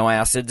some amino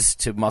acids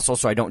to muscle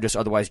so I don't just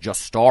otherwise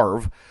just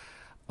starve.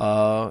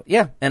 And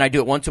I do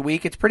it once a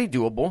week. It's pretty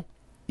doable,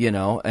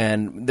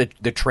 and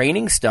the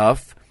training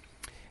stuff,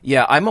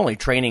 I'm only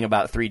training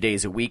about 3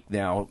 days a week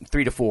now,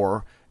 3 to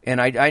 4, and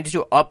I just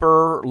do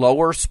upper,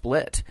 lower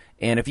split.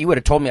 And if you would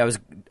have told me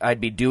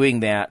I'd be doing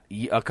that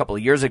a couple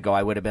of years ago,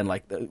 I would have been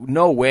like,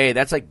 no way,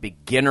 that's like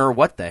beginner,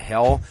 what the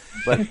hell?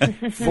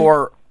 But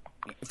for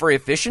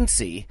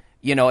efficiency,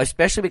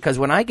 especially because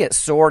when I get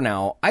sore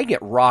now, I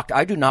get rocked.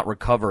 I do not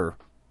recover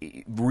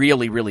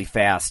really, really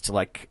fast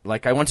like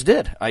I once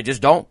did. I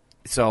just don't.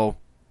 So,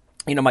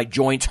 my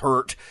joints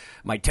hurt,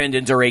 my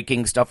tendons are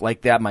aching, stuff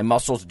like that. My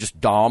muscles, just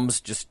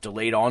DOMS, just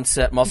delayed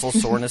onset muscle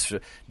soreness,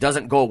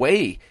 doesn't go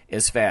away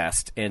as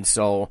fast. And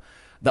so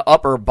the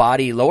upper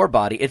body, lower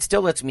body, it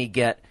still lets me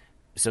get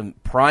some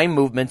prime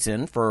movements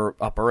in for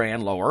upper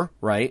and lower,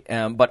 right?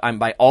 But I'm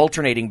by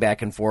alternating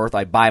back and forth,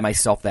 I buy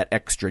myself that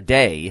extra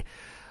day,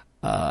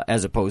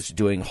 as opposed to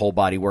doing whole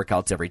body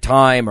workouts every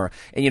time,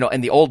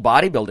 and the old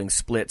bodybuilding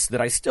splits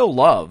that I still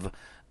love.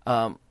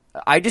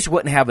 I just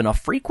wouldn't have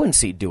enough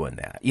frequency doing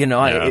that.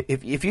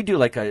 If you do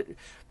like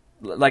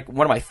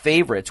one of my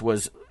favorites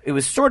was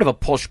sort of a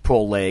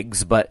push-pull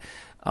legs, but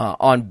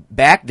on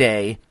back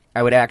day,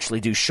 I would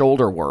actually do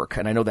shoulder work.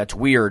 And I know that's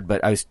weird,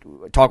 but I was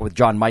talking with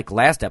John Mike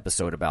last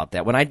episode about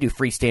that. When I do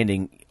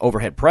freestanding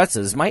overhead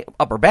presses, my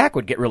upper back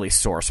would get really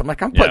sore. So I'm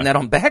like, I'm putting that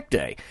on back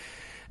day.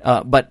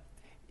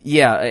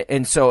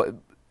 And so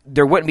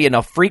there wouldn't be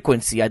enough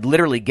frequency. I'd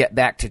literally get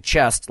back to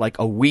chest like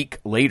a week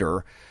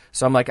later.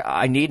 So I'm like,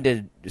 I need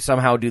to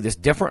somehow do this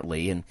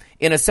differently. And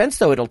in a sense,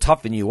 though, it'll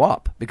toughen you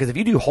up. Because if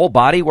you do whole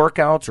body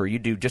workouts or you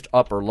do just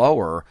upper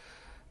lower,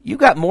 you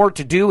got more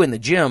to do in the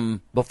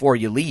gym before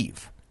you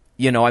leave.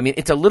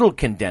 It's a little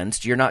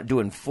condensed. You're not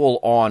doing full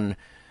on,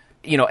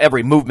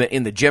 every movement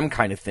in the gym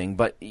kind of thing.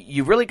 But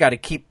you really got to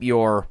keep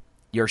your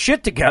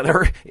shit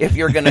together if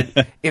you're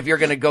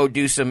gonna go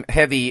do some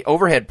heavy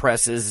overhead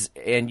presses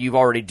and you've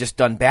already just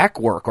done back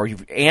work, or you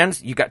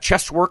got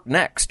chest work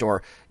next,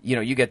 or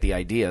you get the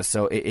idea.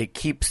 So it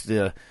keeps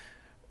the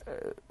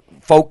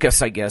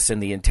focus, I guess,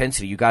 and the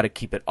intensity. You got to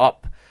keep it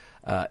up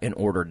in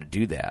order to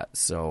do that.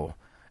 So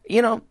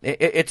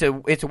it's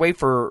a way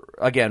for,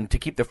 again, to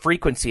keep the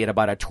frequency at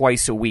about a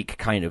twice a week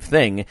kind of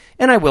thing.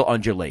 And I will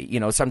undulate.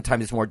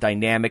 Sometimes it's more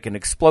dynamic and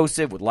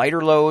explosive with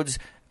lighter loads.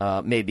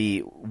 Maybe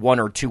 1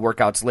 or 2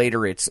 workouts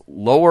later, it's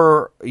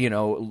lower,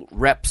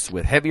 reps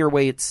with heavier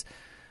weights.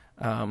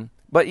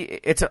 But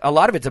it's a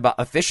lot of it's about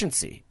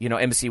efficiency.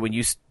 MC, when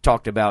you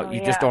talked about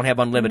just don't have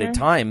unlimited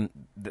time,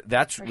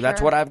 that's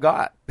what I've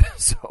got.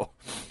 So.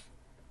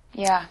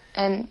 Yeah,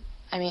 and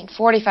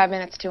 45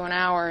 minutes to an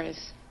hour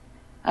is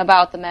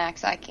about the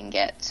max I can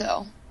get.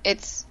 So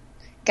it's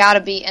got to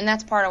be, and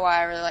that's part of why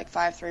I really like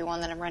 531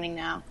 that I'm running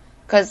now,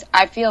 because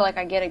I feel like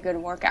I get a good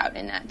workout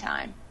in that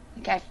time.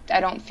 Like I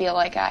don't feel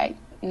like I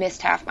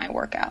missed half my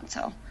workout,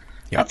 so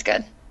that's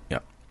good.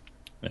 Yep.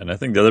 And I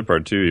think the other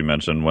part too, you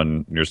mentioned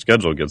when your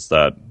schedule gets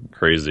that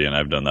crazy, and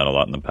I've done that a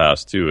lot in the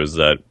past too, is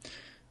that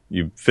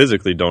you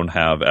physically don't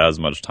have as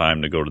much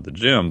time to go to the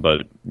gym,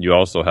 but you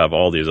also have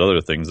all these other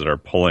things that are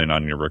pulling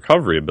on your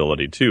recovery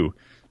ability too.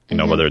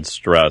 Whether it's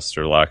stress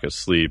or lack of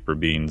sleep or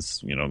being,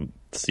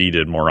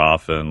 seated more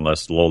often,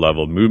 less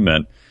low-level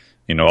movement,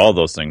 all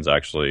those things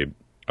actually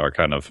are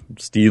kind of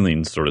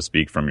stealing, so to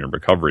speak, from your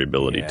recovery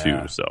ability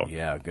too. So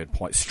good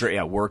point.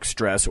 Work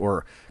stress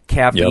or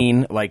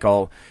caffeine. Like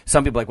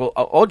some people are like, well,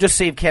 I'll just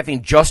save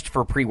caffeine just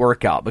for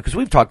pre-workout, because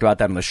we've talked about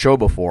that on the show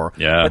before.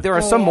 Yeah. But there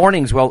are some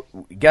mornings. Well,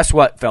 guess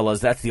what, fellas?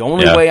 That's the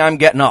only way I'm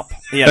getting up.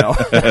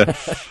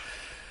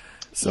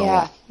 So,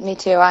 yeah, me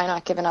too. I'm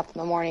not giving up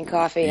my morning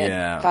coffee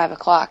at 5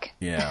 o'clock.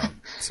 Yeah.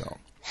 So,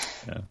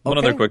 One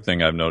other quick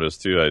thing I've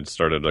noticed too, I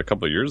started a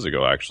couple of years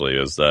ago actually,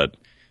 is that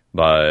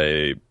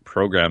by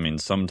programming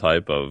some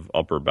type of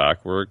upper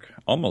back work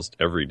almost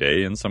every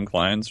day in some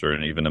clients, or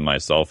even in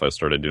myself, I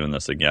started doing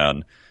this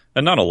again.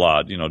 And not a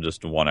lot,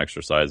 just 1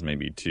 exercise,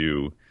 maybe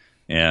 2.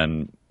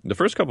 And the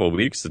first couple of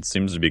weeks, it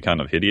seems to be kind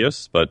of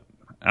hideous, but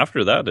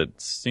after that, it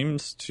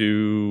seems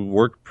to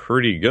work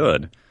pretty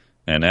good.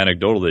 And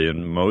anecdotally,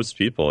 in most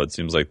people, it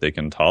seems like they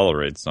can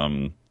tolerate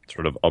some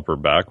sort of upper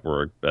back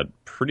work at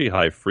pretty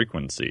high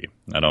frequency.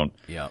 I don't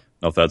know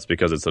if that's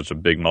because it's such a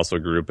big muscle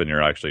group and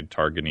you're actually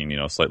targeting,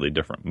 slightly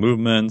different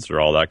movements or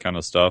all that kind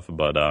of stuff.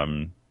 But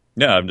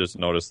I've just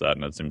noticed that,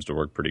 and it seems to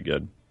work pretty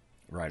good.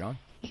 Right on.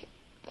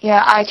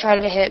 Yeah, I try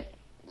to hit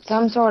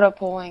some sort of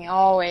pulling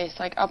always,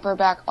 like upper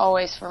back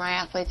always for my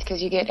athletes,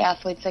 because you get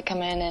athletes that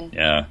come in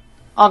and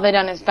all they've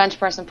done is bench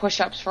press and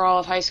push-ups for all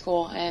of high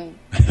school, and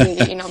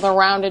the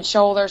rounded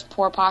shoulders,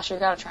 poor posture, you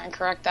got to try and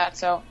correct that.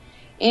 So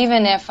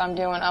even if I'm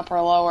doing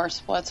upper lower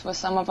splits with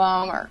some of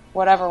them or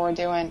whatever we're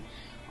doing,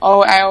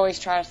 I always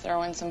try to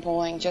throw in some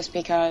pulling just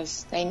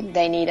because they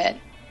need it.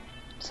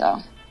 So,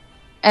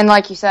 and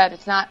like you said,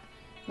 it's not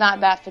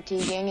that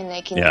fatiguing,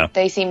 and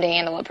they seem to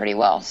handle it pretty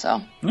well.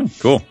 So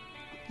cool.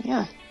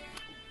 Yeah.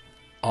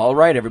 All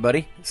right,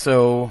 everybody.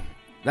 So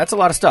that's a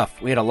lot of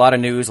stuff. We had a lot of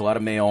news, a lot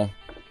of mail,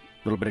 a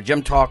little bit of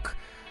gym talk.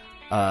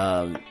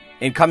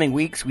 In coming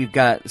weeks, we've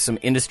got some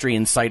industry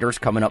insiders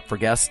coming up for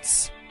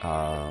guests.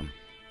 A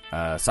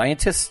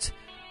scientist,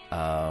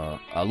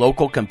 a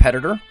local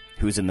competitor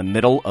who's in the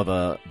middle of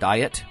a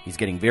diet. He's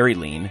getting very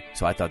lean,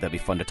 so I thought that'd be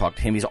fun to talk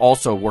to him. He's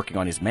also working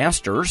on his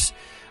master's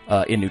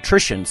in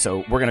nutrition,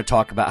 so we're going to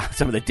talk about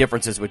some of the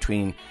differences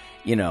between,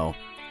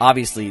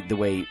 obviously the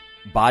way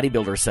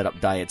bodybuilders set up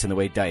diets and the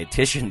way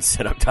dietitians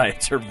set up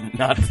diets are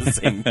not the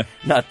same.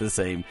 Not the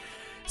same.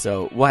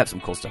 So we'll have some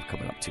cool stuff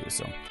coming up too.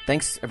 So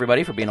thanks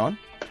everybody for being on.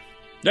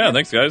 Yeah,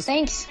 thanks guys.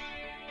 Thanks.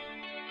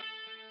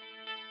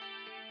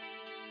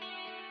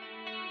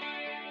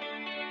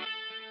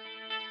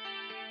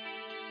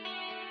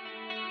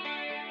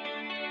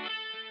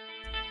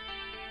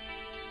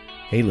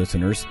 Hey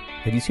listeners,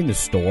 have you seen the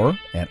store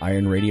at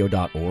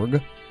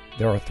ironradio.org?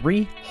 There are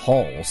 3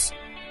 halls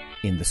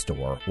in the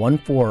store. One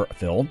for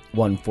Phil,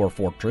 one for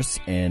Fortress,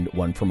 and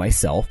one for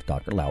myself,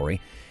 Dr. Lowry,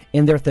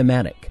 and they're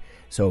thematic.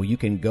 So you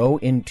can go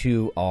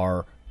into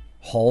our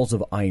Halls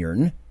of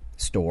Iron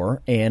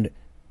store and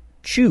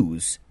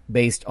choose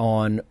based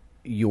on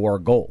your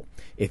goal.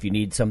 If you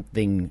need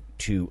something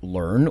to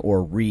learn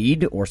or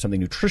read or something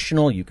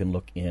nutritional, you can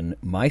look in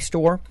my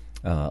store,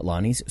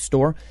 Lonnie's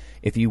store.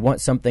 If you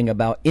want something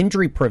about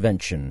injury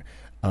prevention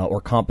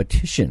or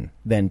competition,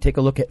 then take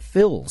a look at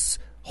Phil's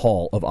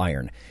Hall of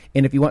Iron.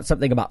 And if you want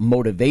something about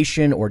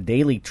motivation or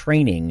daily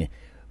training,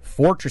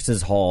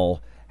 Fortress's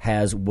Hall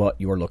has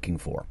what you're looking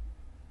for.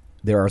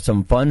 There are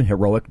some fun,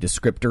 heroic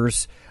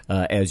descriptors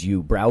as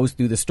you browse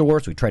through the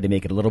stores. We try to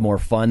make it a little more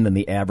fun than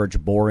the average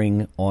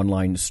boring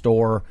online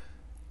store.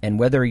 And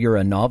whether you're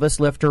a novice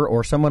lifter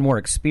or someone more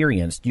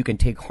experienced, you can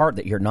take heart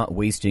that you're not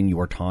wasting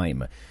your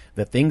time.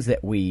 The things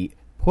that we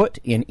put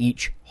in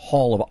each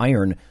Hall of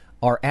Iron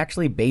are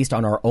actually based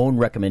on our own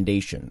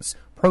recommendations.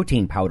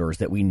 Protein powders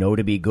that we know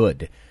to be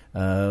good,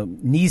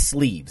 knee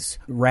sleeves,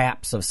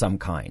 wraps of some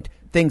kind,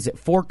 things that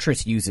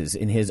Fortress uses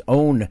in his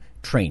own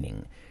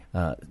training.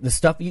 The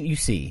stuff you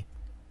see,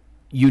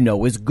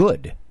 is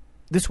good.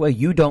 This way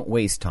you don't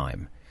waste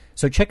time.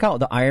 So check out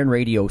the Iron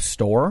Radio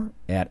store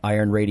at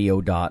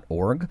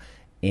ironradio.org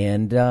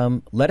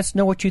and let us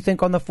know what you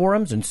think on the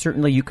forums, and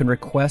certainly you can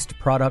request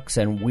products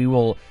and we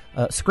will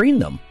screen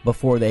them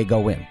before they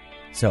go in.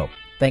 So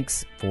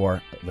thanks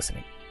for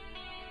listening.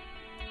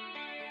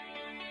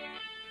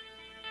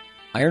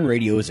 Iron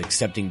Radio is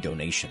accepting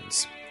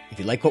donations. If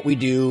you like what we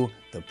do,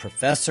 the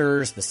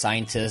professors, the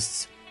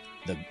scientists,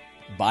 the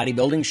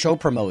bodybuilding show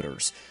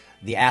promoters,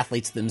 the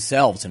athletes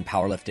themselves in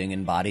powerlifting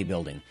and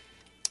bodybuilding,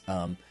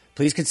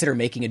 please consider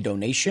making a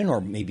donation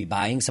or maybe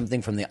buying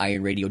something from the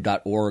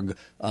ironradio.org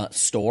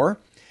store.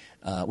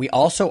 We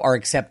also are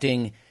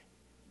accepting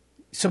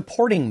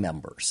supporting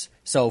members.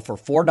 So for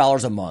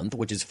 $4 a month,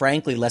 which is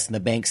frankly less than the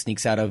bank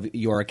sneaks out of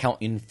your account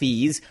in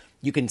fees,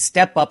 you can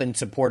step up and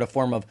support a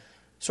form of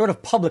sort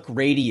of public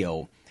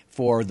radio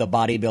for the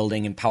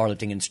bodybuilding and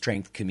powerlifting and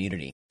strength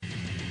community.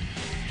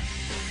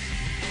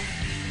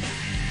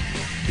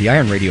 The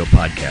Iron Radio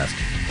podcast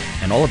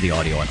and all of the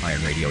audio on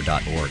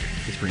ironradio.org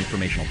is for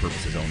informational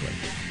purposes only.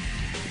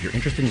 If you're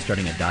interested in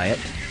starting a diet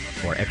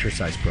or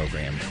exercise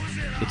program,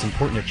 it's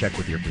important to check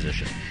with your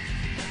physician.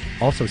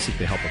 Also seek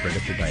the help of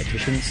registered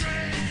dietitians,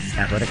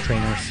 athletic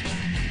trainers,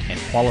 and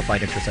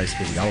qualified exercise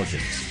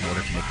physiologists in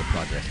order to make the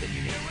progress that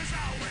you need.